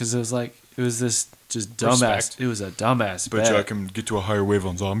with him because it was this just dumbass. Respect. It was a dumbass bet. can get to a higher wave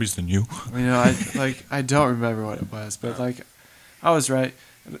on zombies than you. You know, I don't remember what it was, but like, I was right,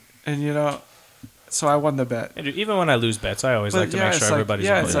 and you know, so I won the bet. Hey, dude, even when I lose bets, I always But like to yeah, make it's sure like, everybody's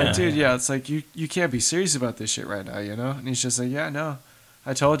yeah, on it's board. like, dude, yeah, it's like you can't be serious about this shit right now, you know? And he's just like, yeah, no,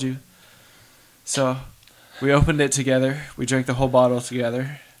 I told you. So, we opened it together. We drank the whole bottle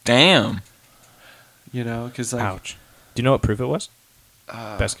together, Damn. you know, because like, Ouch. Do you know what proof it was?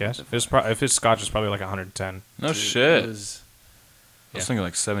 uh, Best guess. If it's scotch, it's probably like 110. No dude, shit. It was, I was thinking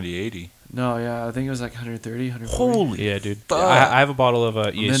like 70, 80. no, yeah, I think it was like 130, 140. Holy. Yeah, dude. Fuck. I have a bottle of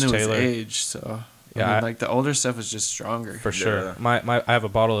And E.H. then it Taylor. was aged, so Yeah, I mean, I- like the older stuff was just stronger. For sure. Yeah. My I have a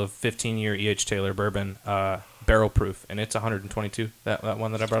bottle of 15-year E.H. Taylor bourbon, barrel proof, and it's 122. That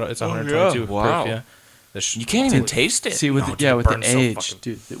one that I brought up, it's 122 yeah. Wow. proof. Yeah. You can't even taste it. See, with No, the, dude, yeah, it with the burns so age, fucking-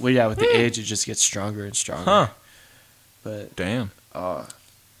 dude. Well, yeah, with the age, it just gets stronger and stronger. Huh. But Damn.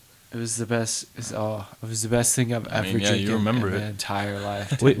 it was the best. It was the best thing I've I ever mean, yeah, drank you remember in it. my entire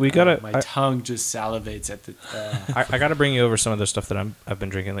life. We dude. gotta- My I- tongue just salivates at the. I got to bring you over some of the stuff that I've been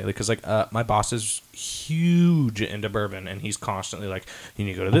drinking lately because like my boss is huge into bourbon and he's constantly like you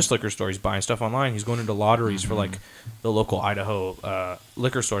need to go to this liquor store. He's buying stuff online. He's going into lotteries for like the local Idaho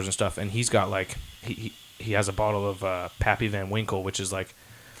liquor stores and stuff. And he's got like he has a bottle of Pappy Van Winkle, which is like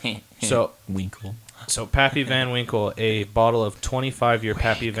so. Winkle. So Pappy Van Winkle, a bottle of 25-year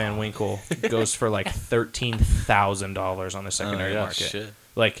Pappy Van Winkle goes for like $13,000 on the secondary market. Shit.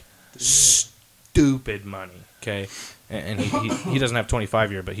 Like stupid money. Okay, and he doesn't have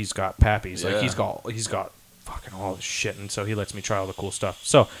 25-year, but he's got Pappies. Like Yeah. he's got fucking all this shit, and so he lets me try all the cool stuff.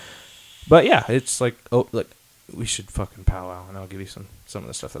 So, but yeah, it's like we should fucking powwow, and I'll give you some of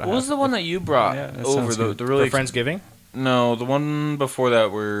the stuff that I What have. was the one that you brought Yeah, that over sounds the good. the really for Friendsgiving? No, the one before that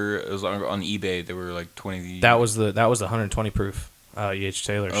it was on eBay. They were like 20. That was the 120 proof E.H.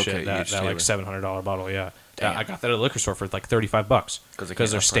 Taylor Okay, shit. That E.H. like Taylor. $700 bottle. Yeah, Damn. I got that at a liquor store for like $35 'Cause they because can't they're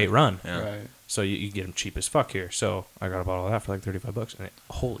afford state it. run. Yeah. Right. So you get them cheap as fuck here. So I got a bottle of that for like $35, and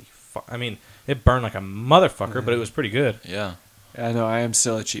holy fuck! I mean, it burned like a motherfucker, but it was pretty good. Yeah. I know I am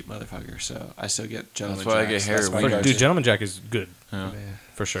still a cheap motherfucker, so I still get Gentleman That's why I Jacks. get That's heroin. my For- go-to. Dude, Gentleman Jack is good Yeah. Man.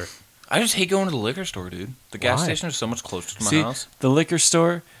 for sure. I just hate going to the liquor store, dude. The gas Why? station is so much closer to my See, house. the liquor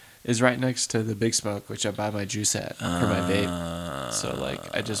store is right next to the Big Smoke, which I buy my juice at for my vape. So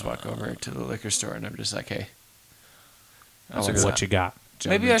like, I just walk over to the liquor store and I'm just like, hey, That's I a want good- What you got?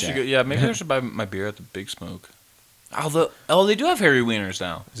 Gentleman Maybe I should Jack. go. Yeah, maybe I should buy my beer at the Big Smoke. Oh, they do have Harry Wieners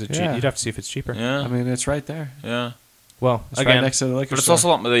now. Is it Yeah. cheap? You'd have to see if it's cheaper. Yeah. I mean, it's right there. yeah. Well, It's again, right next to the liquor But it's store. also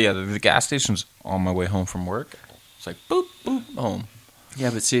a lot. Yeah, the gas station's on my way home from work. It's like boop boop home. Yeah,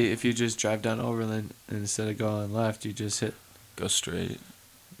 but see, if you just drive down Overland and instead of going left, you just Go straight.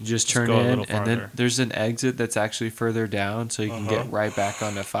 you just Just turn go a in, little and then farther. there's an exit that's actually further down, so you can get right back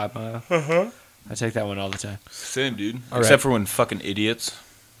on the 5 mile. I take that one all the time. Same, dude. All Except right. for when fucking idiots.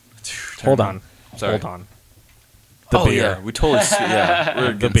 hold on, Sorry. hold on. The oh beer, yeah, we totally. Yeah, we're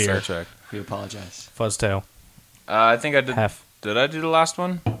The getting beer. sidetracked. We apologize. Fuzztail, I think I did. half. Did I do the last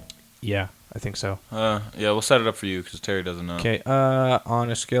one? Yeah, I think so. Yeah, we'll set it up for you because Terry doesn't know. Okay, on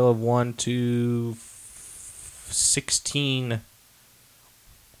a scale of 1 to 16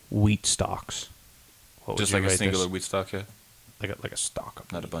 wheat stalks, what would Just you like a rate singular this? wheat stock, yeah. like a stock,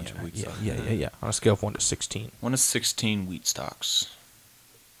 of Not a wheat, bunch of wheat yeah, stock. Yeah. On a scale of 1 to 16, 1 to 16 wheat stocks.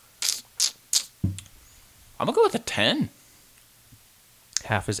 I'm gonna go with a 10.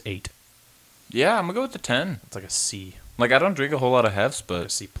 half is 8. Yeah, I'm gonna go with the 10. It's like a C, Like I don't drink a whole lot of hefts, like a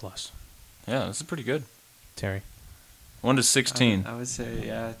but C plus. yeah, this is pretty good. Terry, 1 to 16 I would say,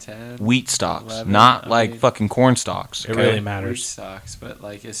 yeah, 10. wheat stocks, 11, not I like mean- fucking corn stalks. it okay? really Wheat matters. stocks, but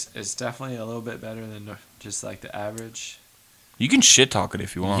like it's definitely a little bit better than just like the average. You can shit talk it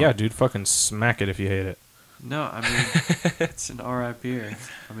if you want. Yeah, dude, fucking smack it if you hate it. No, I mean it's an alright beer.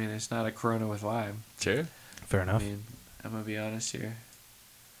 I mean it's not a Corona with lime. Sure. Fair I enough. mean, I'm gonna be honest here.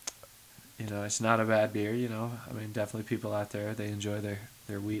 You know, it's not a bad beer. You know, I mean, definitely people out there they enjoy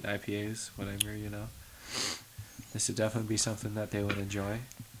their wheat IPAs, whatever. You know, this would definitely be something that they would enjoy.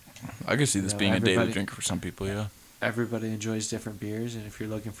 I could see this No, being a daily everybody- drinker for some people. Yeah. Everybody enjoys different beers, and if you're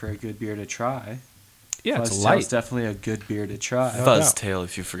looking for a good beer to try, Yeah, it's Fuzztail's light. definitely a good beer to try. No doubt. Fuzztail,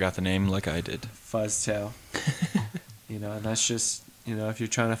 if you forgot the name, like I did. Fuzztail. And that's just, if you're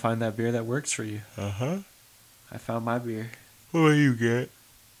trying to find that beer that works for you. I found my beer. What do you get?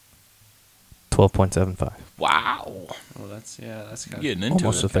 12.75. Wow. Well, that's kind of Getting into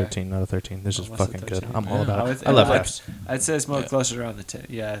Almost it. a 13, not a 13. This is Almost a fucking good. 13. I'm all Yeah. about it. I love halves. I'd say it's more Yeah. closer around the 10.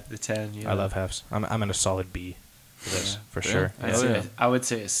 Yeah, the 10. I love halves. I'm in a solid B for this, Yeah. for Yeah. sure. I would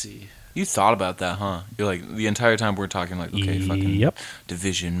say a C. You thought about that, huh? You're like, the entire time we're talking, like, okay, fucking Yep.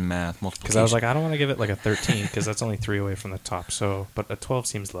 division, math, multiplication. Because I was like, I don't want to give it like a 13 because that's only 3 away from the top. So, but a 12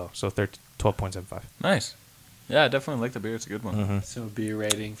 seems low. So 12.75. nice. Yeah, I definitely like the beer. It's a good one. Mm-hmm. So B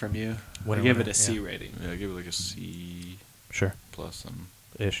rating from you. Winner, I give winner, it a C yeah. rating. Yeah, give it like a C Sure. plus.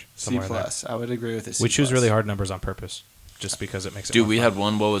 Ish. C somewhere in there. plus. I would agree with a C. We choose plus. really hard numbers on purpose, just because it makes it. Dude, more we fun. had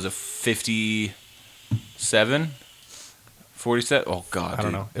one. What was it? 57? 47? Oh God, I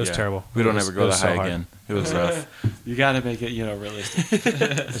don't dude. know. It was terrible. We It don't was- ever it go was that so high hard. again. It was rough. You got to make it, realistic.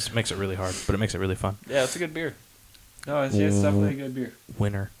 This makes it really hard, but it makes it really fun. Yeah, it's a good beer. No, it's definitely a good beer.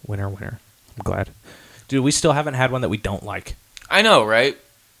 Winner, winner, winner. I'm glad. Dude, we still haven't had one that we don't like. I know, right?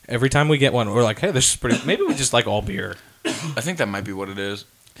 Every time we get one, we're like, hey, this is pretty. Maybe we just like all beer. I think that might be what it is.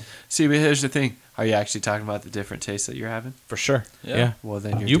 See, but here's the thing. Are you actually talking about the different tastes that you're having? For sure. Yeah. Yeah. Well,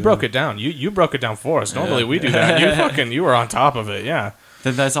 then You broke it down. You broke it down for us. Normally Yeah. we do that. You were on top of it. Yeah.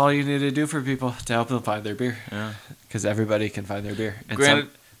 Then that's all you need to do for people to help them find their beer. Yeah. Because everybody can find their beer. And Granted-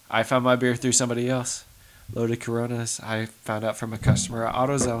 I found my beer through somebody else. Loaded Coronas. I found out from a customer at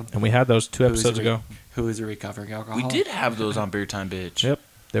AutoZone And we had those 2 Who is episodes re- ago. who is a recovering alcoholic. We did have those on Beer Time, bitch. Yep.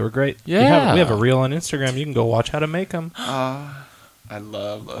 They were great. Yeah. We have a reel on Instagram. You can go watch how to make them. I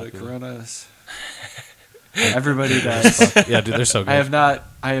love loaded Coronas. Everybody does. Yeah, dude, they're so good. I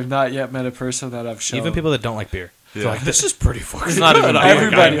have not yet met a person that I've shown. Even people that don't like beer. Yeah. They're like, this is pretty fucking It's not good. even I'm beer.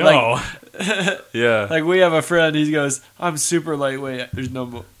 Everybody, I like- know. Yeah. Like we have a friend. He goes, "I'm super lightweight. There's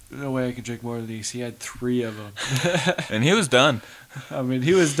no way I can drink more than these." He had 3 of them. And he was done. I mean,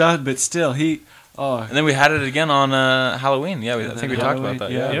 he was done, but still, And then we had it again on Halloween. Yeah, I And think then we talked Halloween, about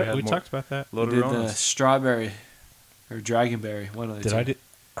that. yeah. Yeah, Yeah, had we more talked about that. he Loaded did the Coronas. strawberry or dragonberry. One of the Did two. I do?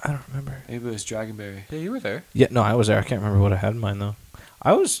 I don't remember. Maybe it was dragonberry. Yeah, you were there. Yeah, no, I was there. I can't remember what I had in mine though.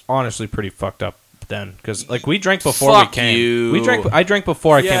 I was honestly pretty fucked up then because like we drank before Fuck we came. you. I drank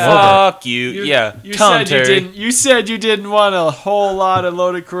before I came Yeah. over. Fuck you. Yeah. You Tell him, said you Terry. didn't. You said you didn't want a whole lot of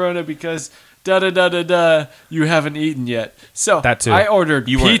loaded Corona because da da da da da. You haven't eaten yet. So That too. I ordered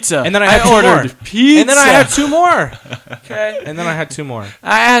You weren't- pizza, And then I had 2 ordered more. pizza, And then I had 2 more. Okay. And then I had 2 more.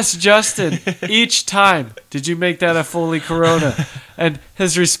 I asked Justin each time, "Did you make that a fully Corona?" And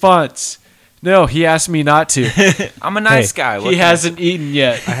his response, "No." He asked me not to. I'm a nice Hey, guy. What He can I hasn't eaten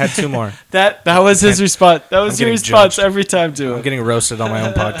yet. I had 2 more. That was his response. That was I'm your getting response judged. every time to I'm it. getting roasted on my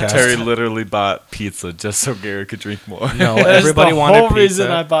own podcast. Terry literally bought pizza just so Gary could drink more. No, That's everybody the wanted whole pizza.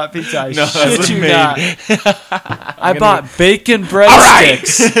 reason I bought pizza. I No, shit that's you me. not. I bought bacon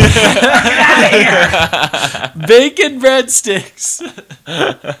breadsticks. Bacon breadsticks.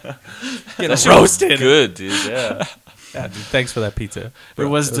 Getting roasted. Good, dude. Yeah. Yeah, dude, thanks for that pizza. It was It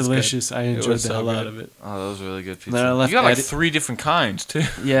was good. delicious. I enjoyed was the so hell out good. of it. Oh, that was really good pizza. Then I left you got like Eddie- 3 different kinds too.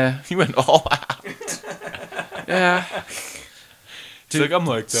 Yeah. You went all out. Yeah. It's like I'm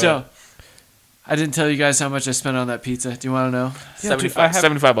like that. So, I didn't tell you guys how much I spent on that pizza. Do you want to know? Yeah, dude, I have-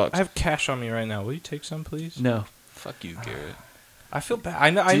 75 bucks. I have cash on me right now. Will you take some, please? No. Fuck you, Garrett. I feel bad. I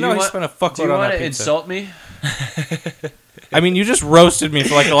know. Do I you know he want- spent a Do fuckload you on want that to pizza. insult me? I mean, you just roasted me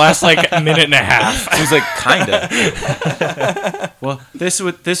for like the last like minute and a half. He's like, kinda. Well, this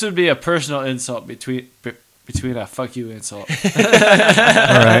would be a personal insult between a fuck you insult. All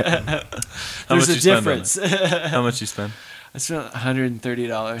right. How much There's a you spend on difference. How much you spend? I spent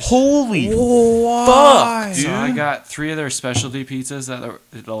 $130. Holy Fuck, So I got 3 of their specialty pizzas that are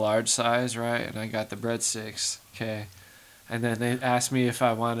the large size, right? And I got the breadsticks. Okay. And then they asked me if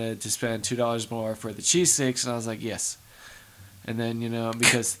I wanted to spend $2 more for the cheese sticks, and I was like, yes. And then,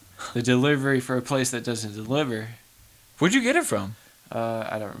 because the delivery for a place that doesn't deliver, Where'd you get it from?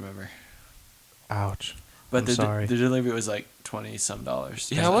 I don't remember. Ouch. But I'm sorry. the delivery was like $20-some.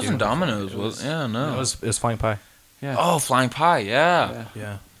 Yeah, it wasn't Domino's. It Was was- yeah, no. It was flying pie. Yeah. Oh, flying pie. Yeah. Yeah.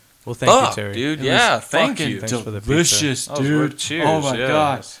 Yeah. Well, thank Fuck, you, Terry. dude. It Yeah, was thank fucking you. Thanks for the pizza. delicious, That was dude. worth- cheers, Oh my yeah.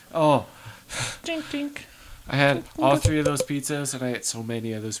 god. Oh, Dink, dink. I had all 3 of those pizzas, and I ate so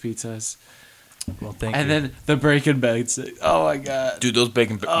many of those pizzas. Well, thank And you. then the bacon breadsticks. Oh my god. Dude, those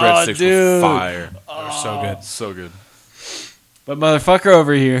bacon Oh, breadsticks dude. were fire. They're so good. So good. But motherfucker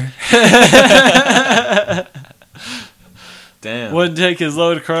over here Damn. wouldn't take his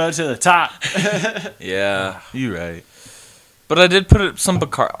load Corona to the top. Yeah, you're right. But I did put some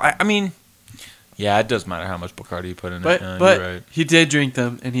Bacardi. I mean, Yeah, it does matter how much Bacardi you put in But it. Yeah, but you're right. he did drink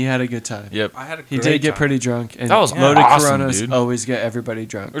them, and he had a good time. Yep. I had a He great did get time. pretty drunk, and That was loaded awesome, Coronas dude. always get everybody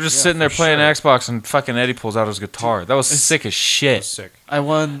drunk. We're just Yeah, sitting there for playing sure. Xbox, and fucking Eddie pulls out his guitar. That was sick as It was shit. sick. I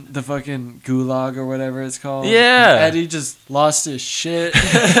won the fucking gulag or whatever it's called. Yeah. And Eddie just lost his shit.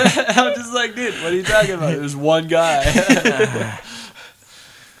 I'm just like, dude, what are you talking about? It was one guy.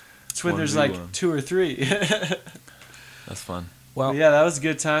 It's when there's like 1v1. 2 or 3. That's fun. Well, Yeah, that was a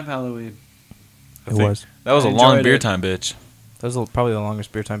good time, Halloween. it was. That was I a long enjoyed beer it. time, bitch. That was probably the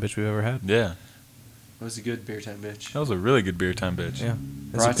longest beer time bitch we've ever had. Yeah. It was a good beer time, bitch. That was a really good beer time, bitch. Yeah.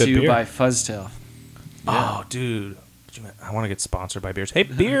 Brought to you by Fuzztail. Oh, dude. I want to get sponsored by beers. Hey,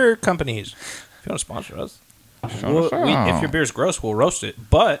 beer companies. If you want to sponsor us, if your beer's gross, we'll roast it.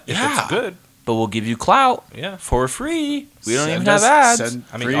 But if Yeah. it's good, But we'll give you clout yeah. for free. We don't Send even have us- ads. send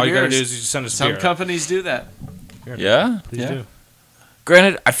I mean, free all you gotta beers. do is you just send us Some beer. companies do that. Yeah. Please Yeah. do.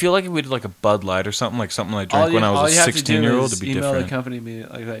 Granted, I feel like if we did like a Bud Light or something, like something I drank when I was a 16-year-old, it'd be email different. the company me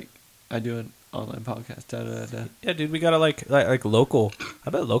like I do an online podcast. Da, da, da. Yeah, dude, we gotta like local.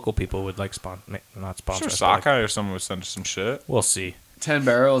 I bet local people would like not sponsor Sure, us. but, like, Sockeye or someone would send us some shit. we'll see. 10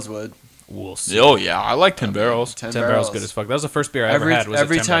 Barrels would. We'll see. Oh yeah, I like 10 barrels. 10 10 barrels good as fuck. That was the first beer I Every ever had. Was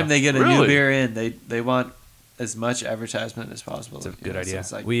every a 10 time barrel. they get a new Really? beer in, they want as much advertisement as possible. It's a You good know, so idea.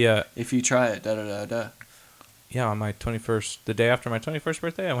 it's like, We if you try it, da da da da. yeah, on my 21st, the day after my 21st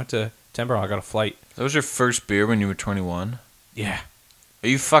birthday, I went to 10 Barrel. I got a flight. That was your first beer when you were 21? Yeah. Are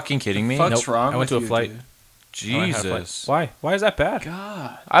you fucking kidding me? Fuck's Nope. wrong I went with to a you, flight. dude? Jesus. Why? Why is that bad?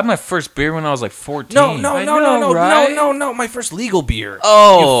 God. I had my first beer when I was like 14. I know, right? no! My first legal beer.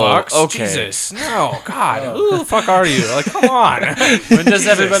 Oh, you fucks. okay. Jesus, no, God, who the fuck are you? Like, come on. When does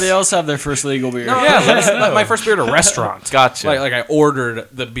everybody else have their first legal beer? No, yeah, let us know. My first beer at a restaurant. Gotcha. Like I ordered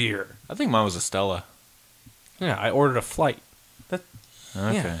the beer. I think mine was a Stella. Yeah, I ordered a flight.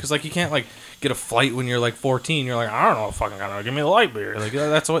 Okay. Yeah, because like you can't like get a flight when you're like 14. You're like, I don't know, fucking gotta give me a light beer. Like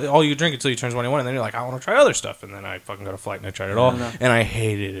that's all you drink until you turn 21, and then you're like, I want to try other stuff. And then I fucking got a flight and I tried it all, and I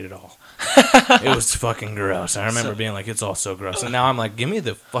hated it all. It was fucking gross. I remember being like, it's all so gross. And now I'm like, give me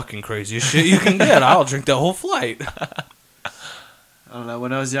the fucking craziest shit you can get. I'll drink the whole flight. I don't know.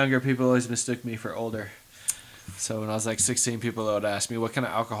 When I was younger, people always mistook me for older. So when I was like 16, people would ask me, what kind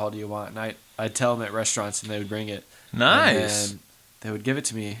of alcohol do you want? And I'd tell them at restaurants, and they would bring it. Nice. And they would give it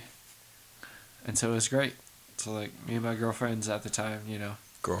to me. And so it was great. So like me and my girlfriends at the time, you know.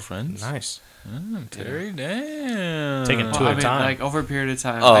 Girlfriends? Nice. Terry, damn. Taking two Well, at I a mean, time. like over a period of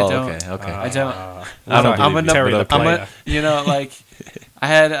time. Oh, I don't. okay. I don't. I don't I'm a believe you, Terry but the okay. player. You know, like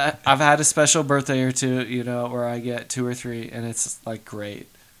I've had a special birthday or two, you know, where I get 2 or 3, and it's like great.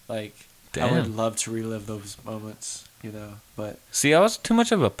 Like I would Damn. love to relive those moments, you know. But See, I was too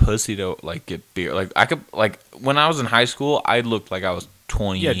much of a pussy to like get beer. Like I could like when I was in high school, I looked like I was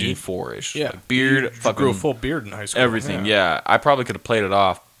 24-ish. Yeah, Like, beard, You fucking grew a full beard in high school. everything. Yeah. I probably could have played it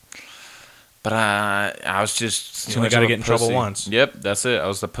off, but I was just You too only much gotta of a get in trouble pussy. once. Yep, that's it. I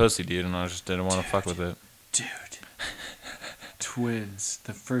was the pussy dude, and I just didn't want to fuck with it. dude, twins,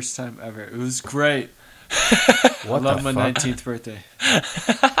 the first time ever. It was great. What I love the my fuck? 19th birthday.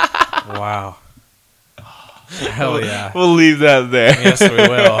 Wow. Hell yeah. We'll leave that there. Yes, we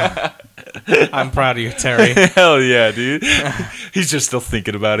will. I'm proud of you, Terry. Hell yeah, dude. He's just still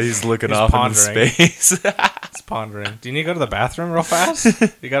thinking about it. He's looking He's off pondering. into space. It's pondering. Do you need to go to the bathroom real fast?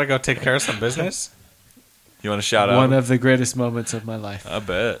 You gotta go take care of some business? You want to shout out? One of the greatest moments of my life. I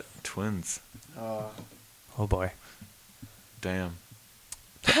bet. Twins. Oh boy. Damn.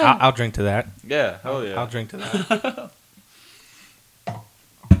 I'll drink to that. Yeah, hell yeah. I'll drink to that.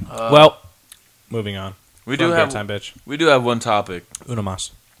 Well, moving on. we From do beer have time, bitch. we do have one topic Uno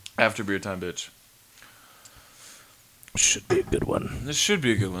mas. after beer time, bitch. Should be a good one. This should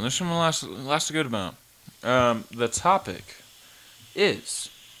be a good one. This one will last a good amount. The topic is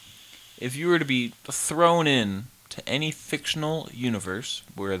if you were to be thrown in to any fictional universe,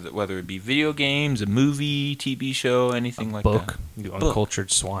 whether it be video games, a movie, TV show, anything like Book. that. You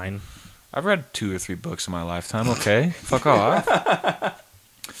uncultured swine. I've read 2 or 3 books in my lifetime. Okay, fuck off.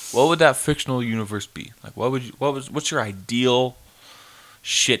 What would that fictional universe be? Like, what's your ideal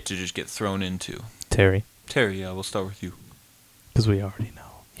shit to just get thrown into? Terry. Terry, yeah, we'll start with you. Because we already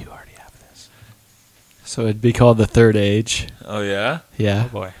know. You already have this. So it'd be called the Third Age. Oh yeah, Yeah. Oh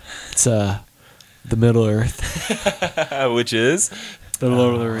boy. It's the Middle Earth. which is The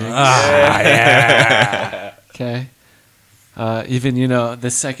Lord of the Rings. Yeah. Okay. Even, you know,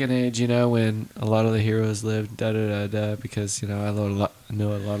 the Second Age, you know, when a lot of the heroes lived, da-da-da-da, because, you know, I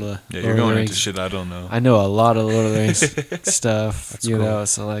know a lot of the yeah. Lord You're of the going into Rings. shit I don't know. I know a lot of Lord of the Rings stuff, That's you cool. know,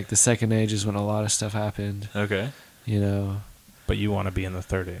 so, like, the Second Age is when a lot of stuff happened, Okay. you know. But you want to be in the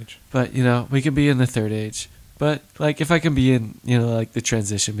third age. But we can be in the third age. But like, if I can be in, like the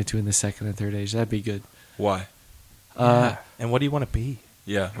transition between the second and third age, that'd be good. Why? And what do you want to be?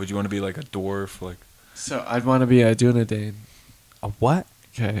 Yeah. Would you want to be like a dwarf? Like. So I'd want to be a Dunedain. A what?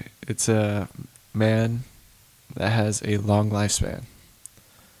 Okay, it's a man that has a long lifespan.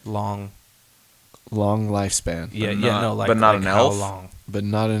 Long. Long lifespan. Yeah, not- no, like, but not like an how elf? long? But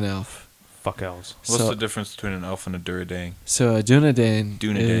not an elf. Fuck elves. What's So- the difference between an elf and a Duradang? So a Dunedain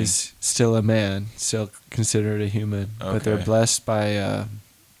Dunedain. is still a man, still considered a human, but they're Okay. blessed by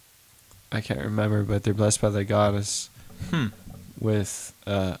I can't remember, but they're blessed by the goddess with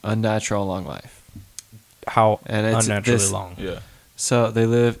unnatural long life. How And it's unnaturally this- long. Yeah. So they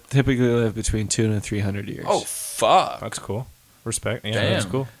typically live between 200 and 300 years. Oh fuck. That's cool. Respect. Yeah, Damn. that's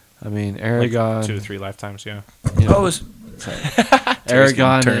cool. I mean, Like Aragon. 2 to 3 lifetimes, yeah. Sorry. Aragon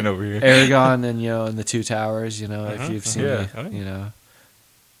Aragon, turn over here. Aragon, and and the Two Towers. If you've seen, Yeah. the,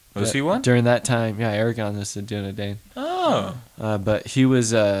 Was but he one? during that time? Yeah, Aragon was the Dunedain. Oh. But he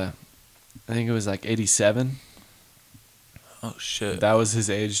was, I think it was like 87. Oh shit. That was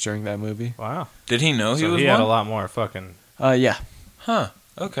his age during that movie. Wow. Did he know he So was he one? had a lot more fucking. Yeah. Huh.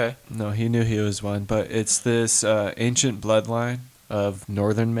 Okay. No, he knew he was one, but it's this ancient bloodline of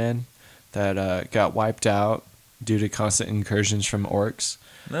northern men that got wiped out due to constant incursions from orcs.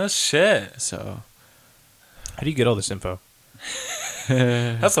 No shit. So How do you get all this info?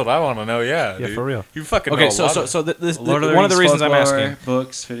 That's what I want to know. Yeah. Yeah, dude. for real. You fucking know Okay, a so lot so of- so this Lord of one of the Rings reasons I'm folklore, asking.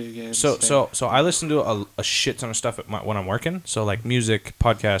 books, video games. So I listen to a shit ton of stuff when I'm working. So like music,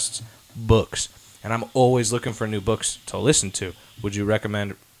 podcasts, books, and I'm always looking for new books to listen to. Would you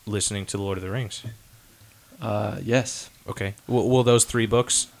recommend listening to Lord of the Rings? yes. Okay. Will those 3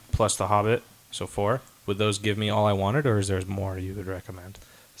 books plus The Hobbit, so 4, would those give me all I wanted, or is there more you would recommend?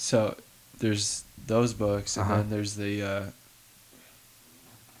 So there's those books, and Uh-huh. then there's the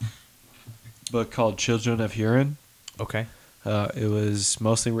book called Children of Hurin. Okay. It was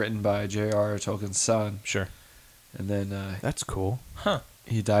mostly written by J.R.R. Tolkien's son, Sure. and then That's cool.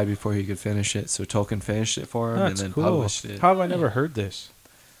 he died before he could finish it. So Tolkien finished it for him and That's then cool. published it. How have I never heard this?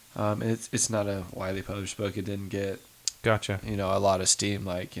 It's not a widely published book. It didn't get Gotcha. a lot of steam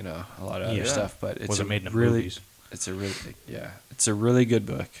like a lot of other Yeah. stuff. But it's Was a it made into really movies? it's a really it's a really good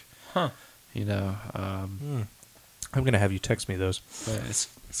book. Huh. I'm gonna have you text me those. But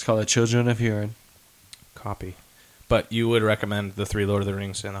it's called The Children of Hurin. Copy. But you would recommend the 3 Lord of the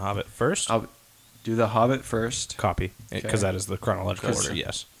Rings and The Hobbit first? I'll do The Hobbit first. Copy. Okay. Because that is the chronological Because- order,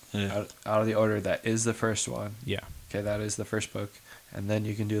 yes. Yeah. Out of the order, that is the first one. Yeah. Okay, that is the first book, and then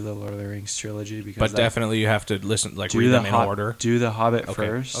you can do the Lord of the Rings trilogy because. But that- definitely you have to listen, like do read the them in Hob- order. Do the Hobbit Okay.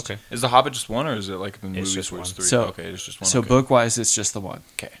 first. Okay. Is the Hobbit just one, or is it like the movies just where it's one. 3? So- Okay, it's just one. So okay. book wise, it's just the one.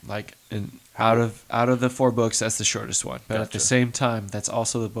 Okay. Like out of the 4 books, that's the shortest one. But at the Gotcha. same time, that's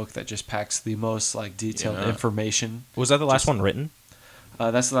also the book that just packs the most like detailed Yeah. information. Was that the last Just- one written?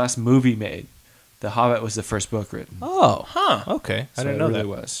 That's the last movie made. The Hobbit was the first book written. Oh. Huh. Okay. I So didn't it know really that.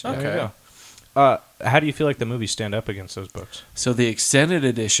 was. Okay. There you go. How do you feel like the movies stand up against those books? So the extended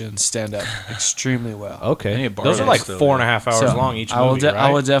editions stand up extremely well. I Okay. need to borrow Those are those like still, 4.5 hours So, long each I will movie, right? I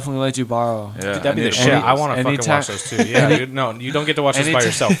will definitely let you borrow. Yeah. Dude, that'd be I the need shit. to I want to fucking anytime- watch those too. Yeah, dude. No, you don't get to watch this by Anytime-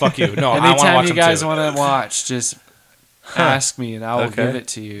 yourself. Fuck you. No, I want to Anytime watch you them guys too. want to watch, just ask me and I will Okay. give it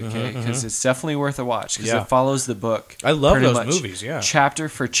to you. Okay, because it's definitely worth a watch because Yeah. it follows the book. I love pretty those much movies, yeah. chapter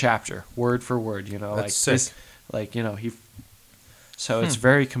for chapter, word for word. That's like sick. this, like he. So it's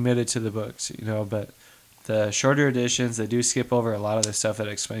very committed to the books, but the shorter editions they do skip over a lot of the stuff that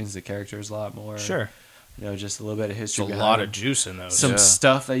explains the characters a lot more. Sure. Just a little bit of There's history. a behind lot them. of juice in those. Some Yeah.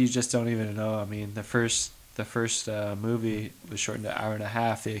 stuff that you just don't even know. I mean, the first movie was shortened to 1.5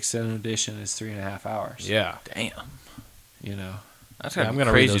 hours. The extended edition is 3.5 hours. Yeah. Damn. That's Yeah, gonna I'm be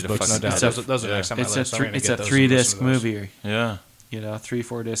gonna read crazy those to books, no fucking doubt. It's a- Those are yeah. next on my It's list. I'm gonna it's get a those and 3-disc listen to those. movie. Yeah.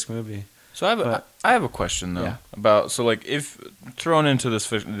 3-4 disc movie. So I have a question though Yeah. about like if thrown into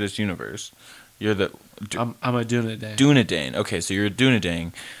this universe, you're the I'm a Dunedain. Dunedain. Okay, so you're a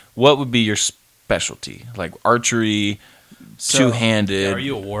Dunedain. What would be your specialty? Like archery, So- two-handed. Are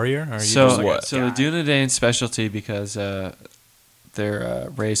you a warrior? Or are you So, just like what? a so the guy? Dunedain specialty because their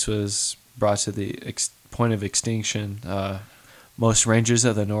race was brought to the point of extinction. Most Rangers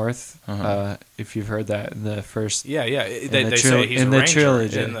of the North, Uh-huh. if you've heard that in the first, Yeah, yeah. in They the say he's in a the ranger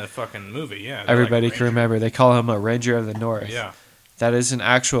trilogy. in the fucking movie. Yeah. they're like everybody a can ranger. remember. They call him a Ranger of the North. Yeah. That is an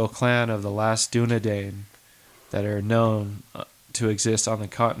actual clan of the last Dunedain that are known to exist on the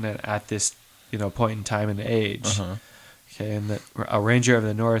continent at this point in time and age. Uh-huh. Okay, and a Ranger of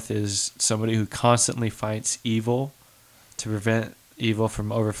the North is somebody who constantly fights evil to prevent evil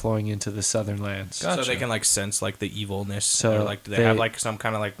from overflowing into the southern lands. So Gotcha. they can like sense like the evilness. So or like do they they- have like some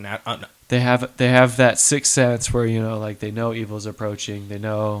kind of like They have that sixth sense where, you know, like they know evil's approaching. They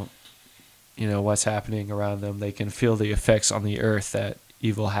know, you know, what's happening around them. They can feel the effects on the earth that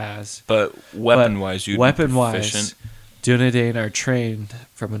evil has. But weapon-wise, you'd be Weapon-wise, proficient. Dunedain are trained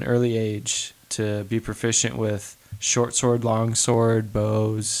from an early age to be proficient with short sword, long sword,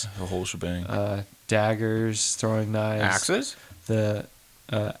 bows, The whole shebang. daggers, throwing knives, Axes? the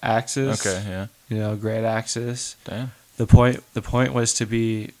axes. Okay, yeah. You know, great axes. Damn. The point was to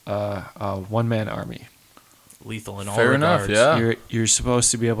be a one-man army. lethal in all Fair enough, regards. yeah. You're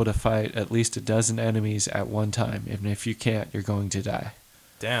supposed to be able to fight at least a dozen enemies at one time, and if you can't, you're going to die.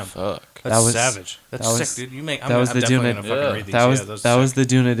 Damn. Fuck. That's That was- savage. That's that was- sick, dude. You make. I'm, that was I'm the definitely Dune- gonna fucking Yeah. read these. That was yeah, those that are was sick.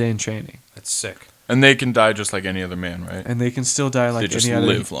 the Dunedain training, That's sick. And they can die just like any other man, right? and they can still die like They just any other.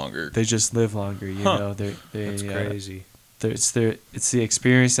 live longer. They just live longer. You Huh. know, they That's crazy. it's the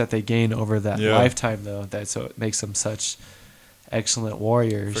experience that they gain over that Yeah. lifetime, though. That's what makes them such excellent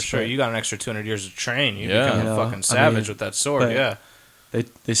warriors. For sure. But You got an extra 200 years to train. You Yeah. become You know, a fucking I savage mean, with that sword. but- Yeah.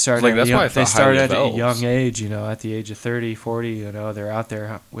 They start Like, at that's a why I young, they thought start highly at of a elves. young age, you know, at the age of 30, 40, you know, they're out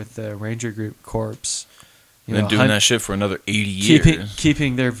there with the ranger group corps, you And then know, doing hunt- that shit for another 80 years.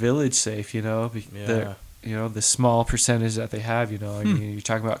 keeping their village safe, you know, Yeah. you know, the small percentage that they have, you know, I mean, you're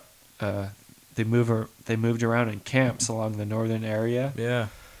talking about they moved around in camps along the northern area Yeah.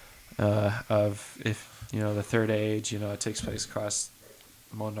 of, if you know, the third age, you know, it takes place across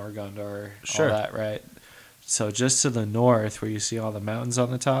Mondor, Gondor, Sure. all that, right? So just to the north, where you see all the mountains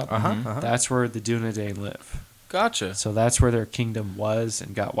on the top, Uh-huh. Mhm. uh-huh. that's where the Dunedain live. Gotcha. So that's where their kingdom was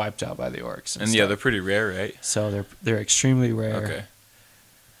and got wiped out by the orcs. And yeah, stuff. they're pretty rare, right? So they're extremely rare Okay.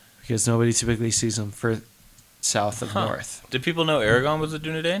 because nobody typically sees them south of Huh. north. Did people know Aragon was a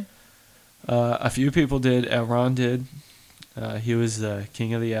Dunedain? A few people did. Elrond did. He was the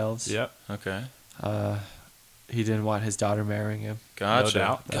king of the elves. Yep. Okay. He didn't want his daughter marrying him. Gotcha.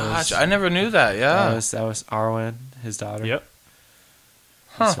 doubt. That was- Gotcha. I never knew that. Yeah. That was Arwen, his daughter. Yep.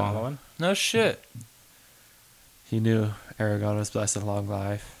 Huh. Following. No shit. He knew Aragorn was blessed with a long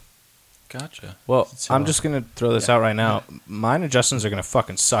life. Gotcha. Well, So- I'm just gonna throw this Yeah. out right now. Mine and Justin's are gonna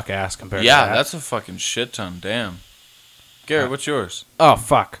fucking suck ass compared Yeah, to that. that's a fucking shit ton. Damn. Garrett, what's yours? Oh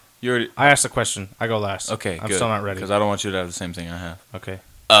fuck! You already. I asked the question. I go last. Okay, I'm good. still not ready. Because I don't want you to have the same thing I have. Okay.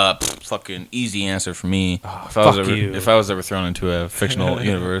 Fucking easy answer for me. Oh, if I was fuck ever, you. if I was ever thrown into a fictional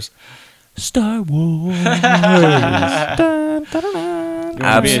universe, Star Wars. You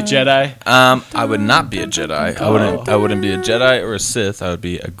want to be a Jedi? I would not be a Jedi. I wouldn't be a Jedi or a Sith. I would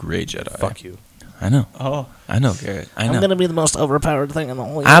be a gray Jedi. Fuck you. I know. Oh, I know, Garrett. I know. be the most overpowered thing in the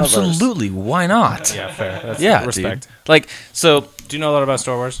whole Absolutely. Why not? Yeah, fair. That's Yeah, respect. dude. Like, so Do you know a lot about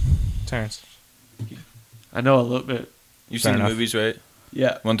Star Wars, Terrence? I know a little bit. you've Fair seen enough. the movies, right?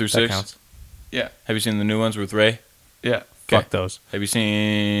 Yeah, 1 through That 6. counts. yeah, Have you seen the new ones with Ray? yeah. Fuck those. Have you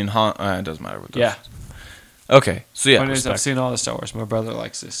seen Han? It doesn't matter what those. Yeah. Okay, so yeah. Point is, I've respect. seen all the Star Wars. My brother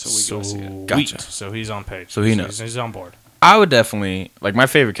likes this, so we go see it. Gotcha. So he's on page. So he knows. He's on board. I would definitely like my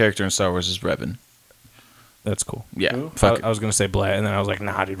favorite character in Star Wars is Revan. That's cool. Yeah, Who? fuck it. I was gonna say Blatt, and then I was like,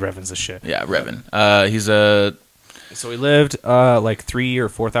 nah, dude, Revan's the shit. Yeah, Revan. He's a So he lived like 3 or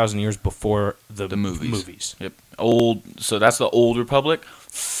 4,000 years before the movies. Yep. Old. So that's the Old Republic.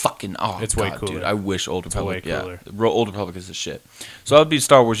 Fucking It's God, way cooler. dude. I wish Old It's Republic. way Yeah, cooler. the Old Republic is the shit. So I'd be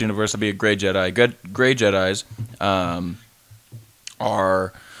Star Wars universe. I'd be a gray Jedi. Gray Jedi's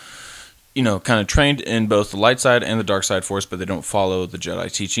are, you know, kind of trained in both the light side and the dark side force, but they don't follow the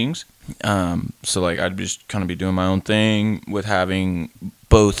Jedi teachings. So like I'd just kind of be doing my own thing with having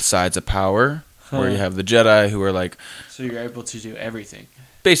both sides of power. Where you have the Jedi who are like So you're able to do everything.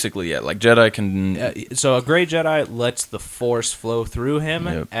 basically like Jedi can So a gray Jedi lets the Force flow through him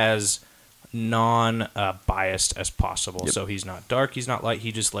Yep. as non-biased as possible. Yep. So he's not dark, he's not light.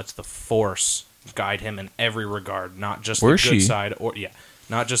 He just lets the Force guide him in every regard, not just Or the she. good side, or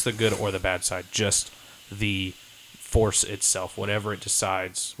not just the good or the bad side, just the Force itself. Whatever it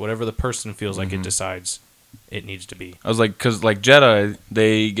decides, whatever the person feels like it decides, it needs to be. I was like, because like Jedi,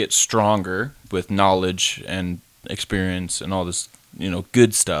 they get stronger with knowledge and experience and all this, you know,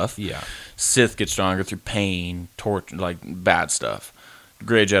 good stuff. Yeah. Sith get stronger through pain, torture, like bad stuff.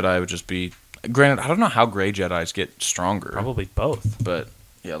 Gray Jedi would just be. Granted, I don't know how Gray Jedi's get stronger, Probably both. but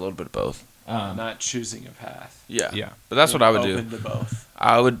yeah, a little bit of both. Not choosing a path. Yeah, Yeah. But that's what I would do. Open to both.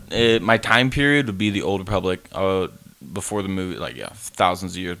 I would. My time period would be the Old Republic. Before the movie, like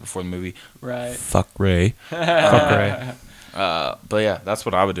thousands of years before the movie. Right. Fuck Ray. Fuck Ray. But yeah, that's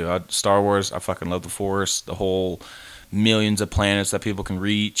what I would do. Star Wars, I fucking love the Force, the whole millions of planets that people can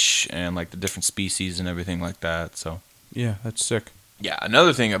reach, and like the different species and everything like that. So Yeah, that's sick. Yeah,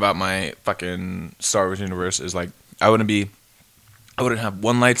 another thing about my fucking Star Wars universe is like I wouldn't have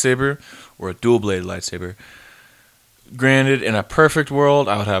one lightsaber or a dual bladed lightsaber. Granted, in a perfect world,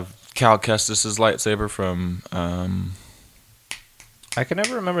 I would have Cal Kestis's lightsaber from I can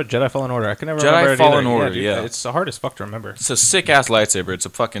never remember Jedi Fallen Order. I can never Jedi remember it Fallen either. Order, dude, yeah. It's the hardest fuck to remember. It's a sick ass lightsaber. It's a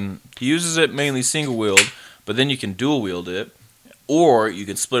fucking. He uses it mainly single wield, but then you can dual wield it, or you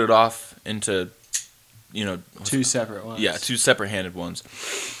can split it off into, Two separate ones. yeah, two separate handed ones.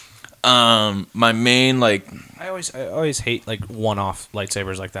 My main like I always hate like one-off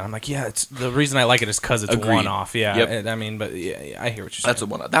lightsabers like that. I'm like, yeah, it's the reason I like it is because it's Agreed. one-off. Yeah, Yep. I mean, but yeah, I hear what you're saying. that's the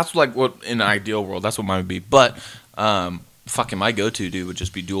one. That's like what in an ideal world. That's what mine would be. But fucking my go-to dude would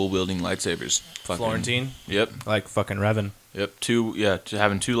just be dual wielding lightsabers. Fucking, Florentine, Yep. like fucking Revan. Yep.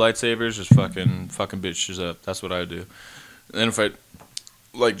 Having two lightsabers, just fucking bitches up. That's what I would do. And then if I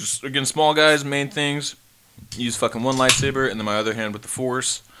like just against small guys, main things, use fucking one lightsaber, and then my other hand with the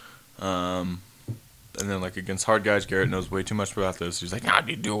Force. And then like against hard guys, Garrett knows way too much about this. He's like, nah,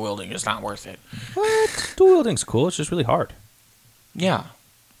 dude, dual wielding is not worth it. What? Dual wielding's cool. It's just really hard. Yeah,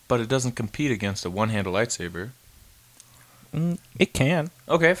 but it doesn't compete against a one-handed lightsaber. It can.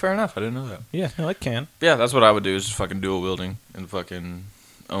 Okay, fair enough. I didn't know that. Yeah, no, it can. Yeah, that's what I would do is just fucking dual wielding and fucking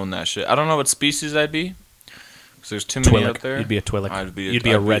own that shit. I don't know what species I'd be. Because there's too many out Twillick. there. You'd be a Twillick. You'd be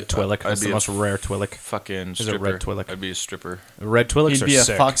I'd a red Twillick. I'd That's be the a most rare Twillick. fucking Is a stripper. red Twi'lek. I'd be a stripper. Red Twillicks He'd are be a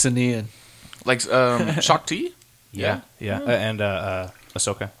sick. Foxanian. Like Shakti? Yeah. And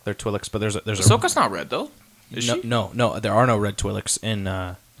Ahsoka. They're Twillicks, but there's a Ahsoka's not red though. Is she? No. There are no red Twillicks in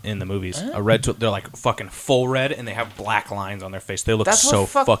the movies. A red they're like fucking full red, and they have black lines on their face. They look That's what so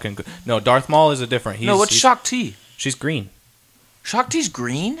fucking good. No, Darth Maul is a different. No, what's he's- Shakti? She's green, Shakti's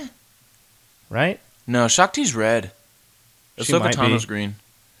green? right? No, Shakti's red. She Ahsoka might be. Tano's green.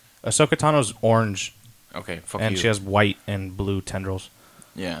 Ahsoka Tano's orange, Okay, fuck and you. she has white and blue tendrils.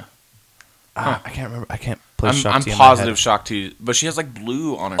 Yeah. I can't remember. I can't place I'm Shakti in my positive head. Shakti, but she has like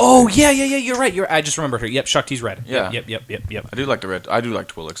blue on her. Oh face. yeah. You're right. I just remembered her. Yep, Shakti's red. Yeah. Yep. I do like the red. I do like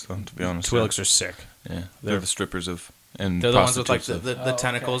Twillicks though, to be honest. Twillicks are sick. Yeah, they're the strippers of and They're the ones with like prostitutes the of-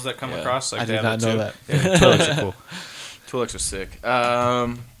 tentacles that come Yeah. across. Like I they did have not the know two. that. Yeah, Twillicks are cool. Twillicks are sick.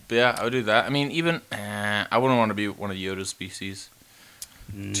 But yeah, I would do that. I mean, even I wouldn't want to be one of Yoda's species.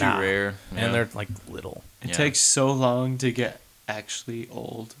 Too Nah. rare. And yeah. they're like little. It Yeah. takes so long to get actually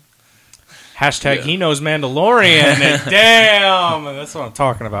old. Hashtag Yeah. he knows Mandalorian. Damn, that's what I'm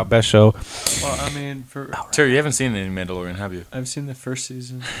talking about. Best show. Well, I mean, Terry, you haven't seen any Mandalorian, have you? I've seen the first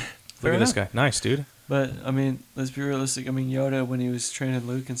season, Look Fair at this guy. Nice, dude. but I mean, let's be realistic. I mean, Yoda, when he was training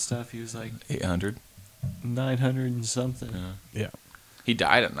Luke and stuff, he was like 800. 900 and something. Yeah. Yeah. He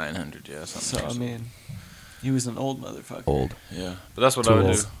died at 900. Yeah. So Something. I mean, he was an old motherfucker. Old. Yeah. But that's what Too I would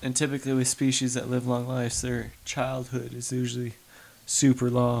old. do. And typically with species that live long lives, their childhood is usually super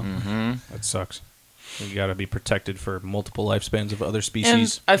long. Mm-hmm. That sucks. You got to be protected for multiple lifespans of other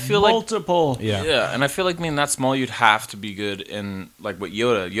species. And I feel like Multiple. Yeah. and I feel like being that small, you'd have to be good in like what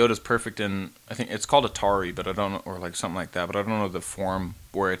Yoda's perfect in. I think it's called Atari, but I don't know, or like something like that. But I don't know the form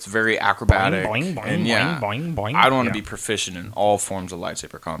where it's very acrobatic. Boing, boing, and yeah, boing, boing, boing. I don't want to Yeah. be proficient in all forms of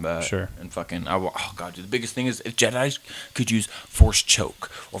lightsaber combat. Sure. And fucking, oh god, dude, the biggest thing is if Jedi's could use Force choke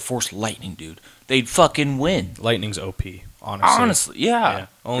or Force lightning, dude, they'd fucking win. Lightning's OP, honestly. Honestly, yeah. Yeah.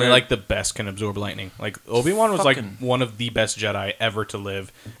 Only Yeah. like the best can absorb lightning. Like Obi-Wan was like Fucking- one of the best Jedi ever to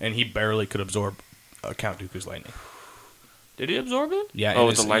live, and he barely could absorb Count Dooku's lightning. Did he absorb it? Yeah. Oh, and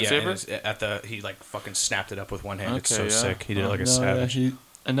with the his- yeah, lightsaber. and he like fucking snapped it up with one hand. It's so Okay, yeah. sick. He did it like a No, savage.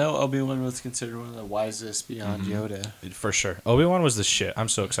 I know Obi-Wan was considered one of the wisest beyond Yoda. For sure. Obi-Wan was the shit. I'm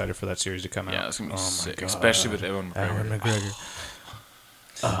so excited for that series to come out. Yeah, it's gonna be Oh my sick, God. especially with Ewan McGregor. Ewan McGregor.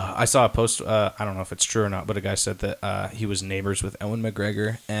 I saw a post. I don't know if it's true or not, but a guy said that he was neighbors with Ewan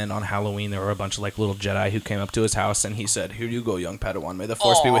McGregor, and on Halloween there were a bunch of like little Jedi who came up to his house, and he said, "Here you go, young Padawan. May the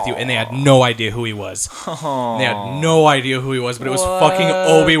Force be with you." And they had no idea who he was. They had no idea who he was, but it was fucking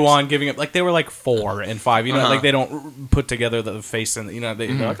Obi-Wan giving up. Like they were like 4 and 5. You know, like they don't put together the face and they're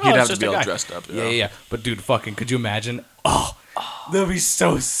like, oh, He'd it's have to just be a all guy. dressed up. Yeah. But dude, fucking, could you imagine? Oh, that'd be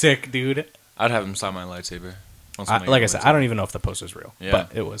so sick, dude. I'd have him sign my lightsaber. Like I said, I don't even know if the post is real, Yeah. but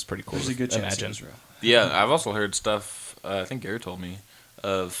it was pretty cool. There's a good to chance it imagine. was real. Yeah, I've also heard stuff. I think Gary told me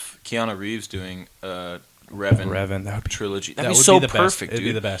of Keanu Reeves doing Revan that would be trilogy. that That'd be would so be the best. perfect, It'd dude.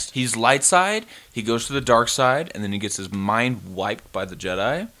 be the best. He's light side. He goes to the dark side, and then he gets his mind wiped by the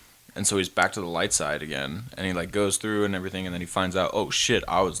Jedi, and so he's back to the light side again. And he like goes through and everything, and then he finds out, oh shit,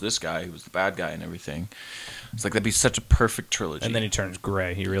 I was this guy. He was the bad guy and everything. It's like that'd be such a perfect trilogy. And then he turns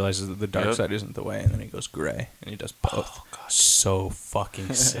gray. He realizes that the dark Yep. side isn't the way, and then he goes gray, and he does both. Oh, God. So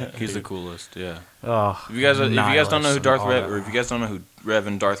fucking sick. He's the dude. coolest. Yeah. Oh, If you guys don't know who Darth or if you guys don't know who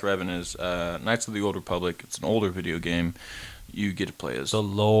Darth Revan is, Knights of the Old Republic. It's an older video game. You get to play as. the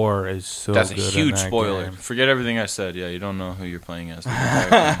lore is so That's a good. huge in that spoiler. game. Forget everything I said. Yeah, you don't know who you're playing as.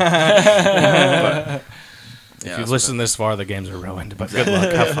 If you've listened this far, the games are ruined. But good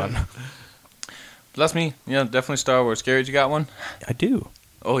luck. Have fun. That's me. Yeah, definitely Star Wars. Gary, you got one? I do.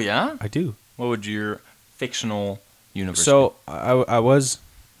 Oh yeah. I do. What would your fictional universe? So I was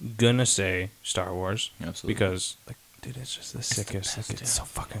gonna say Star Wars be? Absolutely. because like, dude, it's just the sickest. Like, it's so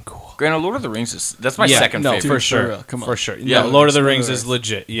fucking cool. Granted, Lord of the Rings is that's my second no, favorite. for For sure. real, come on. For sure. Yeah, Yeah, Lord of the spoiler Rings is alert.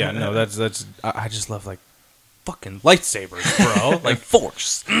 legit. Yeah, no, that's. I just love like fucking lightsabers, bro. Like like,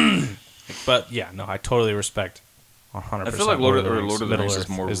 Force. but yeah, no, I totally respect. 100%. I feel like Lord of the Rings Middle is Earth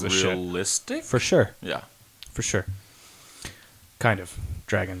more the shit. realistic. For sure. Yeah. For sure. Kind of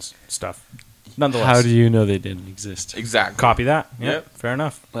dragons stuff. Nonetheless, How do you know they didn't exist? Exactly. copy that? Yep. Fair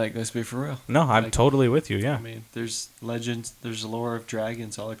enough. Like, let's be for real. No, I'm Like- totally with you. Yeah. I mean, there's legends, there's lore of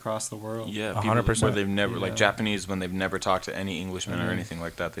dragons all across the world. Yeah, 100%. Where they've never, like Yeah. Japanese, when they've never talked to any Englishmen or Mhm. anything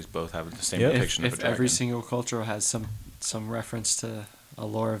like that, they both have the same Yeah. depiction of a If dragon. every single culture has some reference to a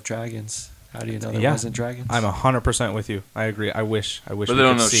lore of dragons, how do you know there Yeah. wasn't dragons? I'm 100% with you. I agree. I wish. but we they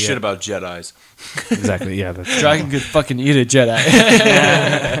don't could know see shit it. about Jedi's. Exactly. Yeah. That's Dragon could fucking eat a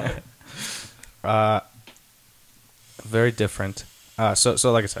Jedi. very different.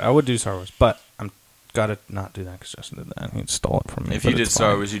 So like I said, I would do Star Wars, but I'm gotta not do that because Justin did that. He stole it from me. If but you did it's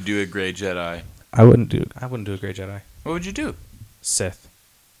Star fine. Wars, you'd do a Grey Jedi. I wouldn't do a Grey Jedi. What would you do? Sith.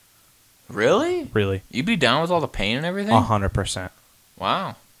 Really? Really. You'd be down with all the pain and everything? 100%.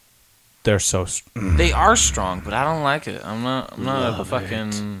 Wow. They're so They are strong, but I don't like it. I'm not a Love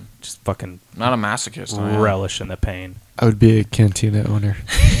fucking just fucking not a masochist. I am. relish in the pain. I would be a cantina owner.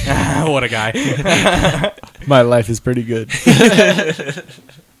 What a guy. My life is pretty good.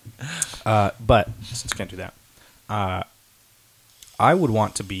 But since I can't do that, I would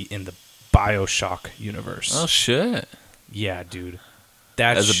want to be in the BioShock universe. Oh shit. Yeah, dude.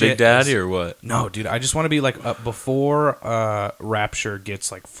 That As a shit big daddy is- or what? No, dude. I just want to be like before Rapture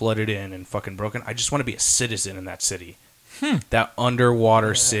gets like flooded in and fucking broken. I just want to be a citizen in that city. That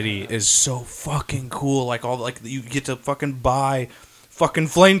underwater city is so fucking cool. Like you get to fucking buy fucking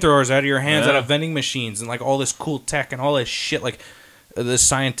flamethrowers out of your hands Yeah. out of vending machines and like all this cool tech and all this shit. Like the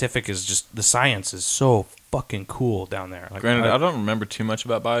science is so fucking cool down there. Like, Granted, I don't remember too much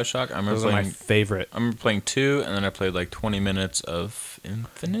about BioShock. I remember those are my playing favorite. I remember playing 2 and then I played like 20 minutes of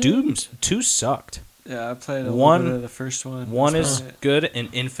Infinite. Doom 2 sucked. Yeah, I played a One- little bit of the first one. One That's is about it. good and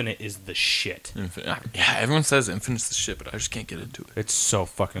Infinite is the shit. Yeah, everyone says Infinite's the shit, but I just can't get into it. It's so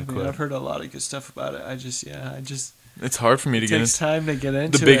fucking I mean, good. I've heard a lot of good stuff about it. I just It's hard for me to it get takes into. time to get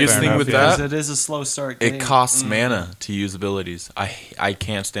into The biggest it. thing with because that- it is a slow start It game. costs mana to use abilities. I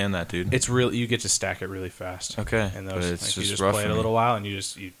can't stand that, dude. It's real. You get to stack it really fast. Okay, And but those, it's like, you just just rough play it for a me. little while, and you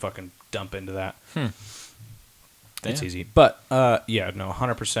fucking dump into that. It's Damn. easy. But yeah, no,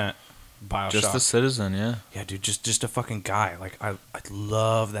 100% BioShock. Just a citizen, yeah. Yeah, dude, just a fucking guy. Like I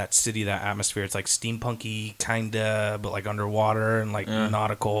love that city, that atmosphere. It's like steampunky kinda, but like underwater and like Yeah.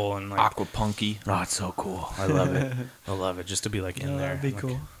 nautical and like Aquapunky. oh, it's so cool. I love it. I love it. Just to be like in No, there. that'd be like,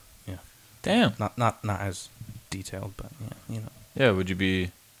 cool. Damn. Not as detailed, but yeah, you know. Yeah, would you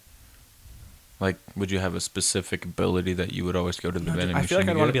be like? Would you have a specific ability that you would always go to the vending machine? I feel like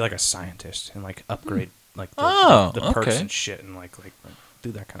I'd to want to get? be like a scientist and like upgrade like the, Oh, the perks okay. and shit and like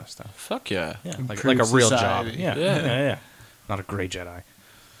do that kind of stuff. Fuck yeah. Yeah, Improve like a real society. job. Yeah, Yeah. yeah. Not a gray Jedi.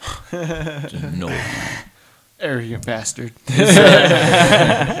 No. Arrogant bastard.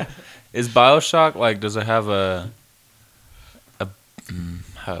 Is BioShock like? Does it have a?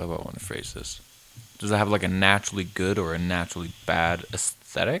 How do I want to phrase this? Does it have like a naturally good or a naturally bad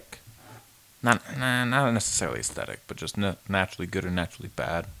aesthetic? Not necessarily aesthetic, but just naturally good or naturally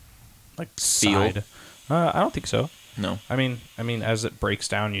bad. Like Feel? side. I don't think so. No. I mean, as it breaks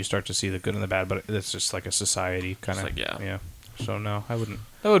down, you start to see the good and the bad, but it's just like a society kind of. It's like, yeah. So no, I wouldn't.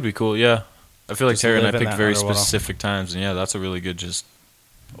 That would be cool. Yeah. I feel like Just Terry and I live in picked that very underworld. specific times, and yeah, that's a really good just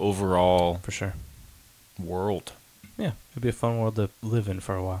overall For sure. world. Yeah, it'd be a fun world to live in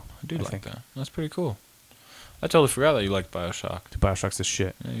for a while. I do I like think. that. That's pretty cool. I totally forgot that you liked BioShock. BioShock's the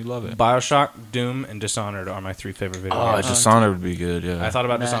shit. Yeah, you love it. BioShock, Doom, and Dishonored are my 3 favorite video Oh, games. Dishonored would be good. Yeah. I thought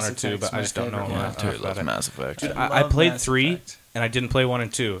about Mass Dishonored too, Effect's but I my just don't know favorite Yeah, enough Terry about loves it. Mass Effect. Dude, I I love played Mass 3 Effect. and I didn't play 1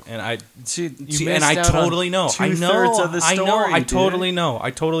 and 2, and I See, you see, missed and I out on totally know. I 2/3 know. of the I know. story, I dude. totally know. I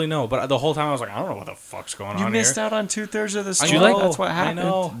totally know. But the whole time I was like, I don't know what the fuck's going You on missed here. out on 2/3 of the I story. know. That's what happened. I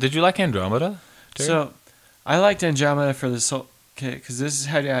know. Did you like Andromeda? Terry? So, I liked Andromeda for the soul. Okay, because this is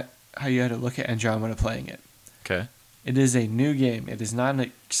how you had to look at Andromeda playing it. Okay. It is a new game. It is not an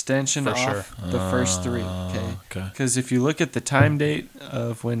extension For off sure. the first three. Okay. Okay. Because if you look at the time date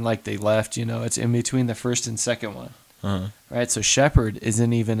of when like they left, it's in between the first and second one, Uh-huh. right? So Shepard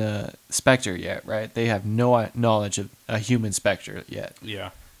isn't even a Spectre yet, right? They have no knowledge of a human Spectre yet.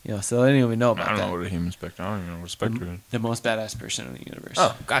 Yeah. So they don't even know about I don't that. know what a human spectre. I don't even know what a spectre is. The most badass person in the universe.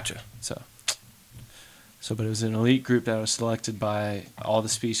 Oh, gotcha. But it was an elite group that was selected by all the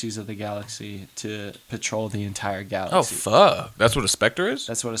species of the galaxy to patrol the entire galaxy. Oh, fuck. That's what a Spectre is?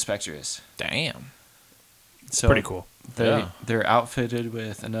 That's what a Spectre is. Damn. So Pretty cool. They're outfitted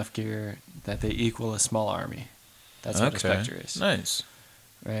with enough gear that they equal a small army. That's what a Spectre is. Nice.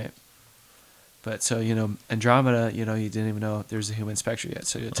 Right? But so, Andromeda, you didn't even know there's a human Spectre yet.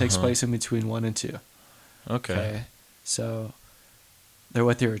 So it takes place in between 1 and 2. Okay. So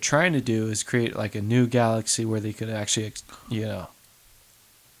what they were trying to do is create like a new galaxy where they could actually,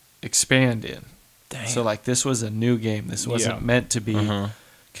 expand in. Damn. So like this was a new game. This wasn't Yeah. meant to be Uh-huh. Should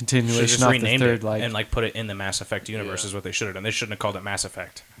continuation just off the renamed third. it Like, and like put it in the Mass Effect universe Yeah. is what they should have done. They shouldn't have called it Mass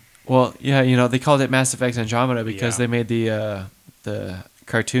Effect. well, yeah, they called it Mass Effect Andromeda because Yeah. they made the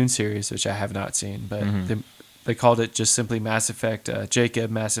cartoon series, which I have not seen, but Mhm. they called it just simply Mass Effect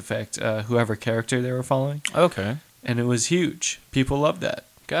Jacob, Mass Effect whoever character they were following, Okay. and it was huge. People loved that.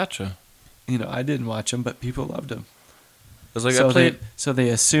 Gotcha. I didn't watch them, but people loved them. It's like so I played. they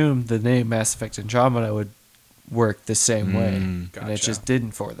assumed the name Mass Effect Andromeda would work the same way, and it Gotcha. just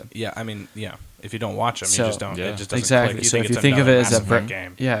didn't for them. Yeah, I mean, yeah. If you don't watch them, So- you just don't. Yeah. It just doesn't Exactly. click. So if it's you think of another it as Mass a Effect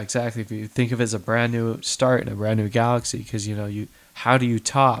game. yeah, exactly. If you think of it as a brand new start in a brand new galaxy, because how do you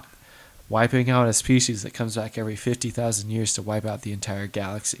top wiping out a species that comes back every 50,000 years to wipe out the entire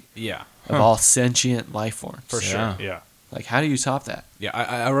galaxy Yeah, of all sentient life forms? for Yeah. sure. Yeah. Like, how do you top that? Yeah,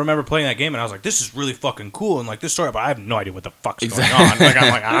 I remember playing that game and I was like, this is really fucking cool and like this story, but I have no idea what the fuck's going on.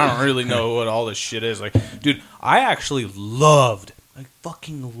 I don't really know what all this shit is. Like, dude, I actually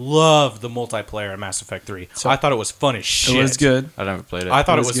fucking loved the multiplayer in Mass Effect 3. So- I thought it was fun as shit. It was good. I never played it. I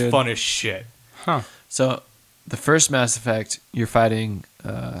thought It it was was good. fun as shit. So, the first Mass Effect, you're fighting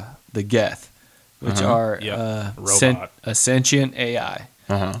the Geth, which Uh-huh. are Yep. Robot. a sentient AI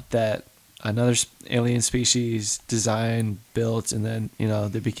Uh-huh. that another alien species designed, built, and then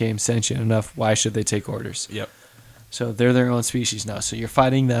they became sentient enough. Why should they take orders? Yep. So they're their own species now. So you're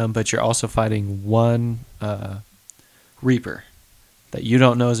fighting them, but you're also fighting one Reaper that you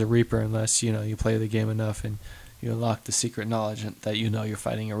don't know is a Reaper unless you play the game enough and you unlock the secret knowledge that you're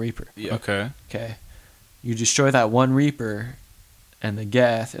fighting a Reaper. Okay. Okay, you destroy that one Reaper and the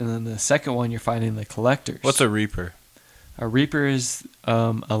Geth, and then the second one you're fighting the Collectors. What's a Reaper? A Reaper is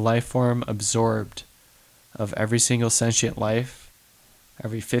a life form absorbed of every single sentient life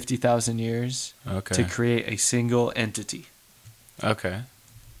every 50,000 years Okay. to create a single entity. Okay.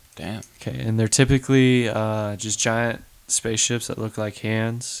 Damn. Okay, and they're typically just giant spaceships that look like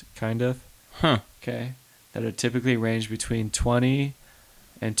hands, kind of. Huh. Okay, that are typically ranged between 20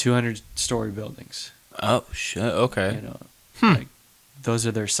 and 200-story buildings. Oh shit. Okay. Like those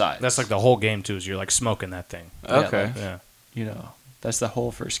are their size. That's like the whole game too. Is you're like smoking that thing. Okay. Yeah. That's the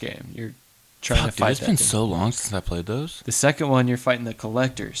whole first game. You're trying Fuck, to dude, fight it's that been thing. so long since I played those. The second one, you're fighting the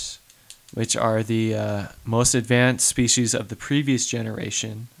Collectors, which are the most advanced species of the previous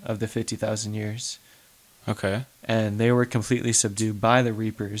generation of the 50,000 years. Okay. And they were completely subdued by the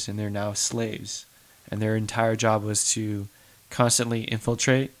Reapers, and they're now slaves. And their entire job was to constantly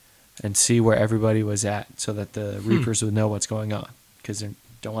infiltrate and see where everybody was at so that the Reapers would know what's going on, because they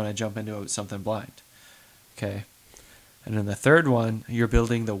don't want to jump into something blind. Okay. And then the third one, you're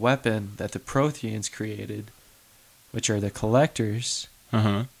building the weapon that the Protheans created, which are the Collectors.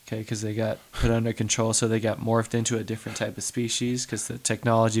 Uh-huh. Okay, because they got put under control, so they got morphed into a different type of species because the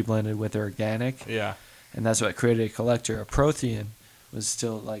technology blended with organic, Yeah. and that's what created a Collector. A Prothean was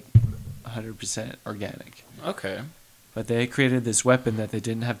still like 100% organic, Okay. but they created this weapon that they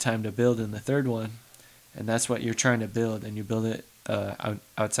didn't have time to build in the third one, and that's what you're trying to build, and you build it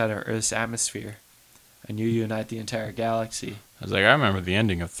outside of Earth's atmosphere, and you unite the entire galaxy. I was like, I remember the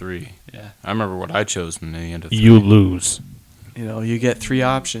ending of 3. Yeah, I remember what I chose in the end of 3. You lose. you get 3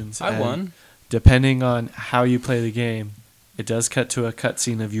 options. I and won. Depending on how you play the game, it does cut to a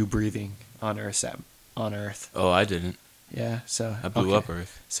cutscene of you breathing on Earth. Oh, I didn't. Yeah, so I blew okay. up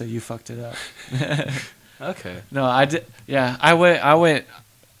Earth. So you fucked it up. Okay. No, I did. Yeah, I went.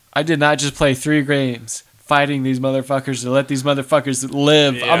 I did not just play 3 games fighting these motherfuckers to let these motherfuckers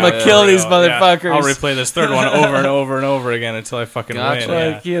live. I'm gonna kill these motherfuckers. I'll replay this third one over and over and over again until I fucking Gotcha.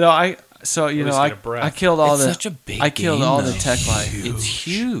 win. Like I So you At know, least get a breath. I killed all It's the such a big I killed game, all though. the tech life. It's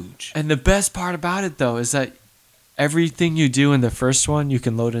huge. And the best part about it though is that everything you do in the first one you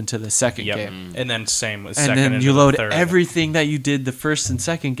can load into the second Yep. game. And then same with And second then into you the load third. everything that you did the first and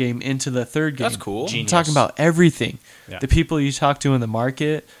second game into the third game. That's cool. I'm Genius. talking about everything. Yeah. The people you talk to in the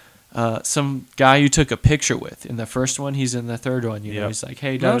market, some guy you took a picture with in the first one, he's in the third one. You know, Yep. he's like,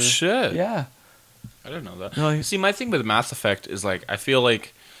 "Hey, No da-da-da." shit. Yeah. I didn't know that. No, See, my thing with Mass Effect is like I feel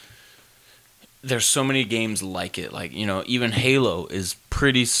like there's so many games like it. Like, you know, even Halo is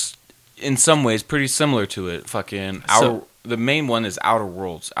in some ways pretty similar to it. Fucking the main one is Outer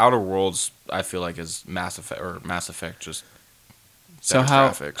Worlds. Outer Worlds I feel like is Mass Effect just So better how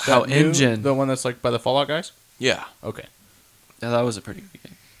graphics. how That new- Engine? the one that's like by the Fallout guys. Yeah. Okay. Yeah, that was a pretty good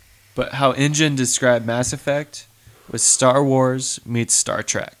game. But how Engine described Mass Effect was Star Wars meets Star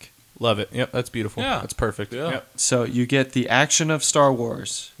Trek. Love it. Yep, that's beautiful. Yeah. That's perfect. Yeah. Yep. So you get the action of Star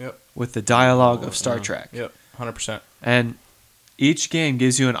Wars Yep. with the dialogue of Star Trek. Yep. 100%. And each game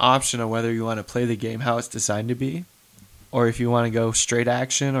gives you an option of whether you want to play the game how it's designed to be, or if you want to go straight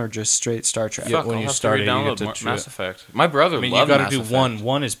action or just straight Star Trek. Yeah, Fuck, when I'll you have start to it, you re-download get to Mass choose. Effect. My brother I mean, you loved got to Mass do Effect. one.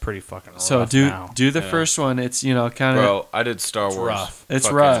 One is pretty fucking rough. So do now. the Yeah. first one. It's kind of Bro, I did Star It's Wars. rough. it's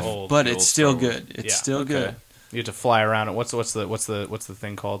Fucking rough, old- but the it's old still Star Wars. good. It's Yeah, still okay. good. You get to fly around it. What's the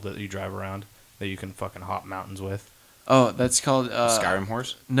thing called that you drive around that you can fucking hop mountains with? Oh, that's called Skyrim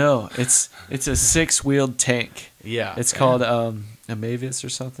horse. No, it's a 6-wheeled tank. Yeah. It's called Amavius or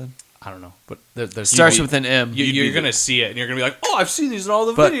something. I don't know, but there's Starts with an M. You're gonna see it, and you're gonna be like, "Oh, I've seen these in all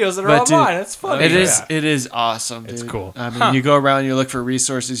the But- videos that are but dude, online. It's funny." It is. Yeah. It is awesome. It's dude. cool. I mean, Huh. you go around, you look for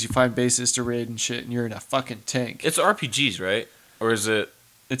resources, you find bases to raid and shit, and you're in a fucking tank. It's RPGs, right? Or is it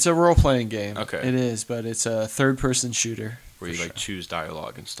It's a role playing game. Okay. It is, but it's a third person shooter. where you like choose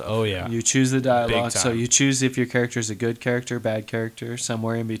dialogue and stuff? Oh yeah. You choose the dialogue, so time. you choose if your character is a good character, bad character,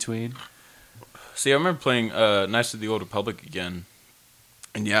 somewhere in between. See, I remember playing Knights of the Old Republic again.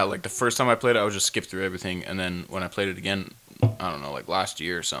 And yeah, like the first time I played it, I would just skip through everything. And then when I played it again, I don't know, like last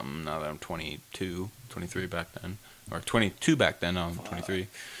year or something, now that I'm 22, 23 back then. Or 22 back then, now I'm 23.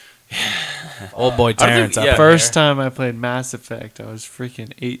 Old boy Terrence. yeah. up First time I played Mass Effect, I was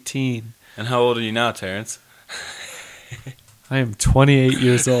freaking 18. And how old are you now, Terrence? I am 28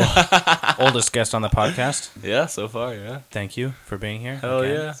 years old. there. Oldest guest on the podcast. Yeah, so far, yeah. Thank you for being here. Hell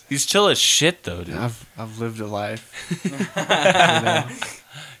again. yeah. He's chill as shit, though, dude. I've lived a life.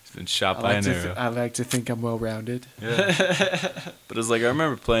 He's been shot I by like, an arrow. I like to think I'm well rounded. Yeah. But it's like I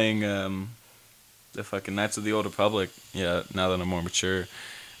remember playing the fucking Knights of the Old Republic. Yeah, now that I'm more mature,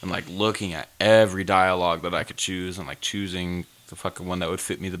 and like looking at every dialogue that I could choose and like choosing the fucking one that would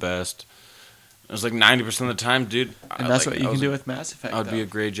fit me the best. It was like 90% of the time, dude. And that's what you can do with Mass Effect. I would be a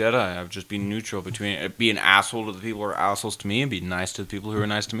great Jedi. I would just be neutral between be an asshole to the people who are assholes to me, and be nice to the people who are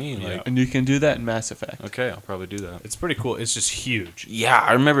nice to me. Like, and you can do that in Mass Effect. okay, I'll probably do that. It's pretty cool. It's just huge. Yeah,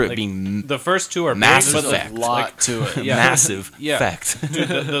 I remember it Like, being The first two are Massive big, but effect. a lot to it. Yeah. massive Yeah. fact.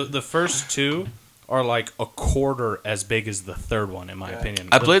 Dude, the first two are like a quarter as big as the third one, in my opinion.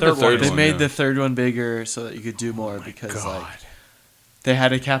 I played the third is- They one, made yeah. the third one bigger so that you could do more because like they had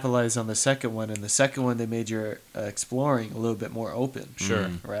to capitalize on the second one, and the second one they made your exploring a little bit more open. Sure.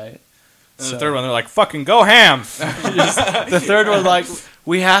 Right. And the third one, they're like, "Fucking go ham." The third one, like,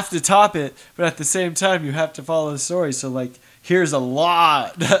 we have to top it, but at the same time, you have to follow the story. So, like, here's a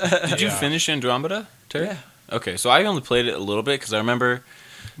lot. Did you Yeah. finish Andromeda, Terry? Yeah. Okay, so I only played it a little bit because I remember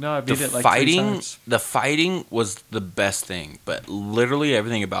No, I beat the it like 3 fighting. times. The fighting was the best thing, but literally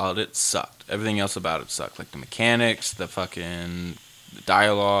everything about it sucked. Everything else about it sucked, like the mechanics, the fucking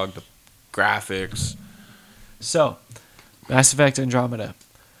dialogue, the graphics. So, Mass Effect Andromeda.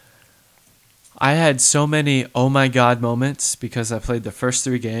 I had so many oh my god moments because I played the first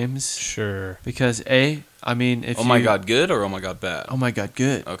 3 games. Sure. Because I mean, if Oh my you- god, good or oh my god, bad? oh my god,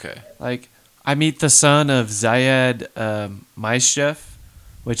 good. Okay. Like, I meet the son of Zayed Maishev,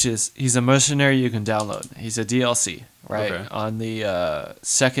 which is, he's a mercenary you can download. He's a DLC, right? Okay. On the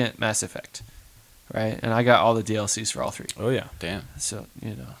second Mass Effect, right? And I got all the DLCs for all 3. Oh yeah. Damn. So,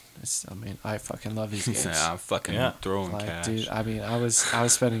 you know, I fucking love these games. Yeah, I'm fucking Yeah. throwing Like, cash. dude, I mean, I was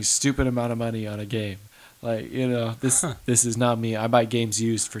spending stupid amount of money on a game. Like, you know, this is not me. I buy games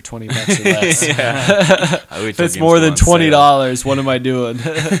used for $20 or less. I wait If till it's games more go than on sale. $20, what am I doing?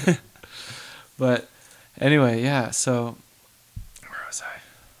 But anyway, yeah. So where was I?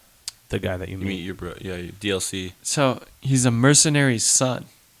 The guy that you You meet, meet your bro, yeah, your DLC. So he's a mercenary's son.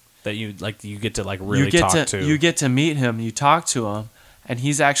 that you get to like really you get talk to you get to meet him. You talk to him, and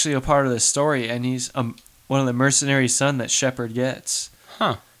he's actually a part of the story. And he's one of the mercenary son that Shepard gets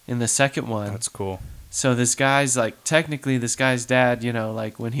Huh. in the second one. That's cool. So this guy's like, technically this guy's dad, you know,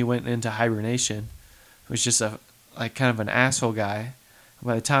 like when he went into hibernation, was just a like kind of an asshole guy.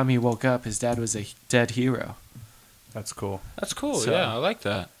 By the time he woke up, his dad was a dead hero. That's cool. That's cool. So- Yeah, I like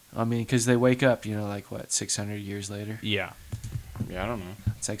that. I mean, because they wake up, you know, like what, 600 years later? Yeah. Yeah, I don't know.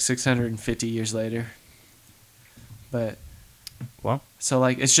 It's like 650 years later. But Well, so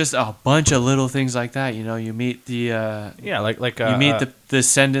like it's just a bunch of little things like that. You know, you meet the yeah, like you meet the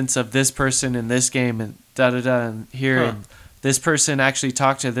descendants of this person in this game, and da da da, and here, Huh. and this person actually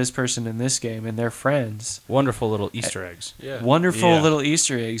talked to this person in this game, and they're friends. wonderful little Easter eggs. Yeah. Wonderful Yeah. little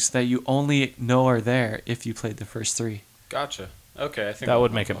Easter eggs that you only know are there if you played the first three. Gotcha. Okay, I think That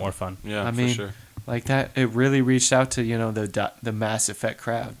would make it more fun. Yeah, I for mean, sure. Like that, it really reached out to, you know, the Mass Effect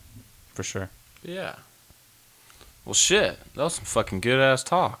crowd. For sure. Yeah. Well, shit. That was some fucking good ass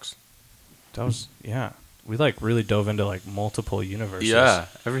talks. That was, yeah. We like really dove into like multiple universes. Yeah,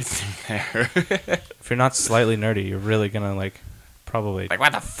 everything there. If you're not slightly nerdy, you're really gonna like probably. Like,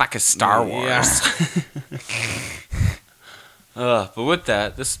 what the fuck is Star Wars? But with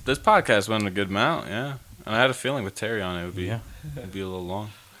that, this podcast went a good amount, yeah. And I had a feeling with Terry on it, it'd be a little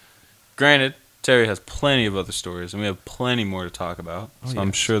long. Granted, Terry has plenty of other stories, and we have plenty more to talk about. Oh, So I'm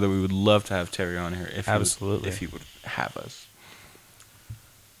yes. sure that we would love to have Terry on here Absolutely. if he would have us.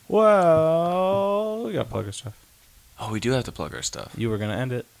 Well, we got plug our stuff. Oh, we do have to plug our stuff. You were gonna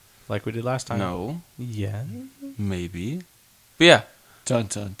end it like we did last time. No, Yeah. maybe. But yeah, Dun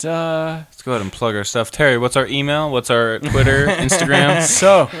dun dun. let's go ahead and plug our stuff. Terry, what's our email? What's our Twitter, Instagram?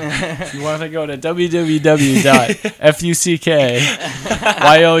 So, if you want to go to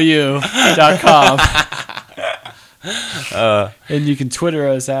www.fuck.com, and you can Twitter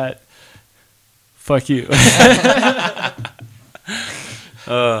us at fuck you.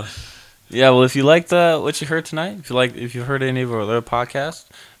 Yeah, well, if you liked what you heard tonight, if you heard any of our other podcasts,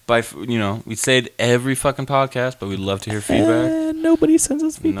 we say it every fucking podcast, but we'd love to hear feedback. And nobody sends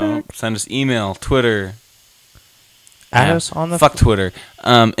us feedback. No, send us email, Twitter. Add Yeah, us on the fuck Twitter,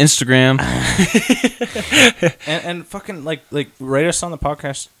 Instagram. and fucking like rate us on the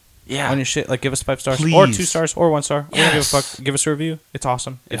podcast. Yeah, On your shit, like give us 5 stars Please. or 2 stars or 1 star. We don't give a Yes. fuck. Give us a review. It's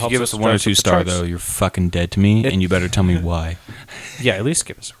awesome. It if you helps give us a 1 or rise up 2 the star charts. though, you're fucking dead to me, and you better tell me why. Yeah, at least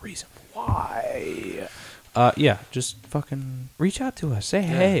give us a reason why. Yeah, just fucking reach out to us. Say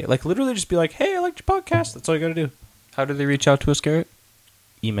hey. Like literally just be like, hey, I liked your podcast. That's all you gotta do. How do they reach out to us, Garrett?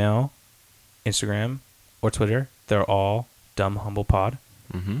 Email, Instagram, or Twitter. They're all dumbhumblepod.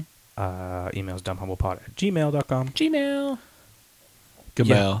 Mm-hmm. Email's dumbhumblepod@gmail.com. Gmail.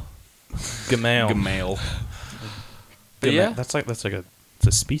 Gamal. Gmail. Gmail. But Gmail. yeah, That's like it's a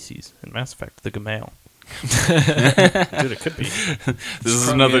species in Mass Effect. The Gmail. Dude, it could be. this is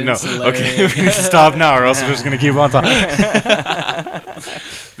Sprung another in, no. it's Okay, hilarious. we need to stop now, or else we're just gonna keep on talking.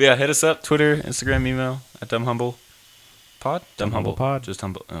 But yeah, hit us up, Twitter, Instagram, email at dumbhumble. Pod? Dumb Humble Pod. Just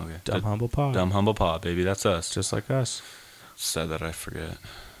humble. Oh, okay. Dumb Humble Pod. Dumb Humble Pod, baby. That's us. Just like us. Sad that I forget.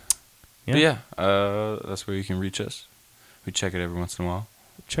 Yeah. But yeah, that's where you can reach us. We check it every once in a while.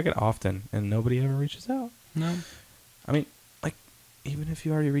 Check it often, and nobody ever reaches out. No. I mean, like, even if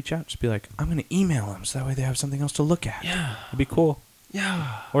you already reach out, just be like, I'm going to email them so that way they have something else to look at. Yeah. It'd be cool.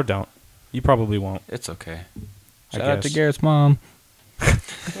 Yeah. Or don't. You probably won't. It's okay. I Shout out to guess. Garrett's mom.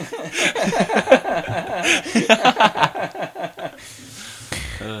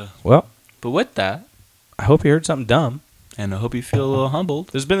 Well, But with that, I hope you heard something dumb. and I hope you feel a little humbled.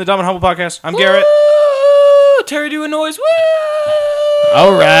 This has been the Dumb and Humble Podcast. I'm Garrett. Woo! Terry do a noise. Woo!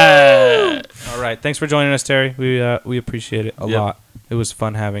 All right. All right. Thanks for joining us, Terry. We appreciate it a Yep. lot. It was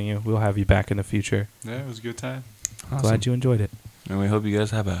fun having you. We'll have you back in the future. Yeah, it was a good time. Glad you enjoyed it. And we hope you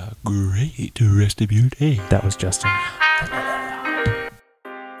guys have a great rest of your day. That was Justin.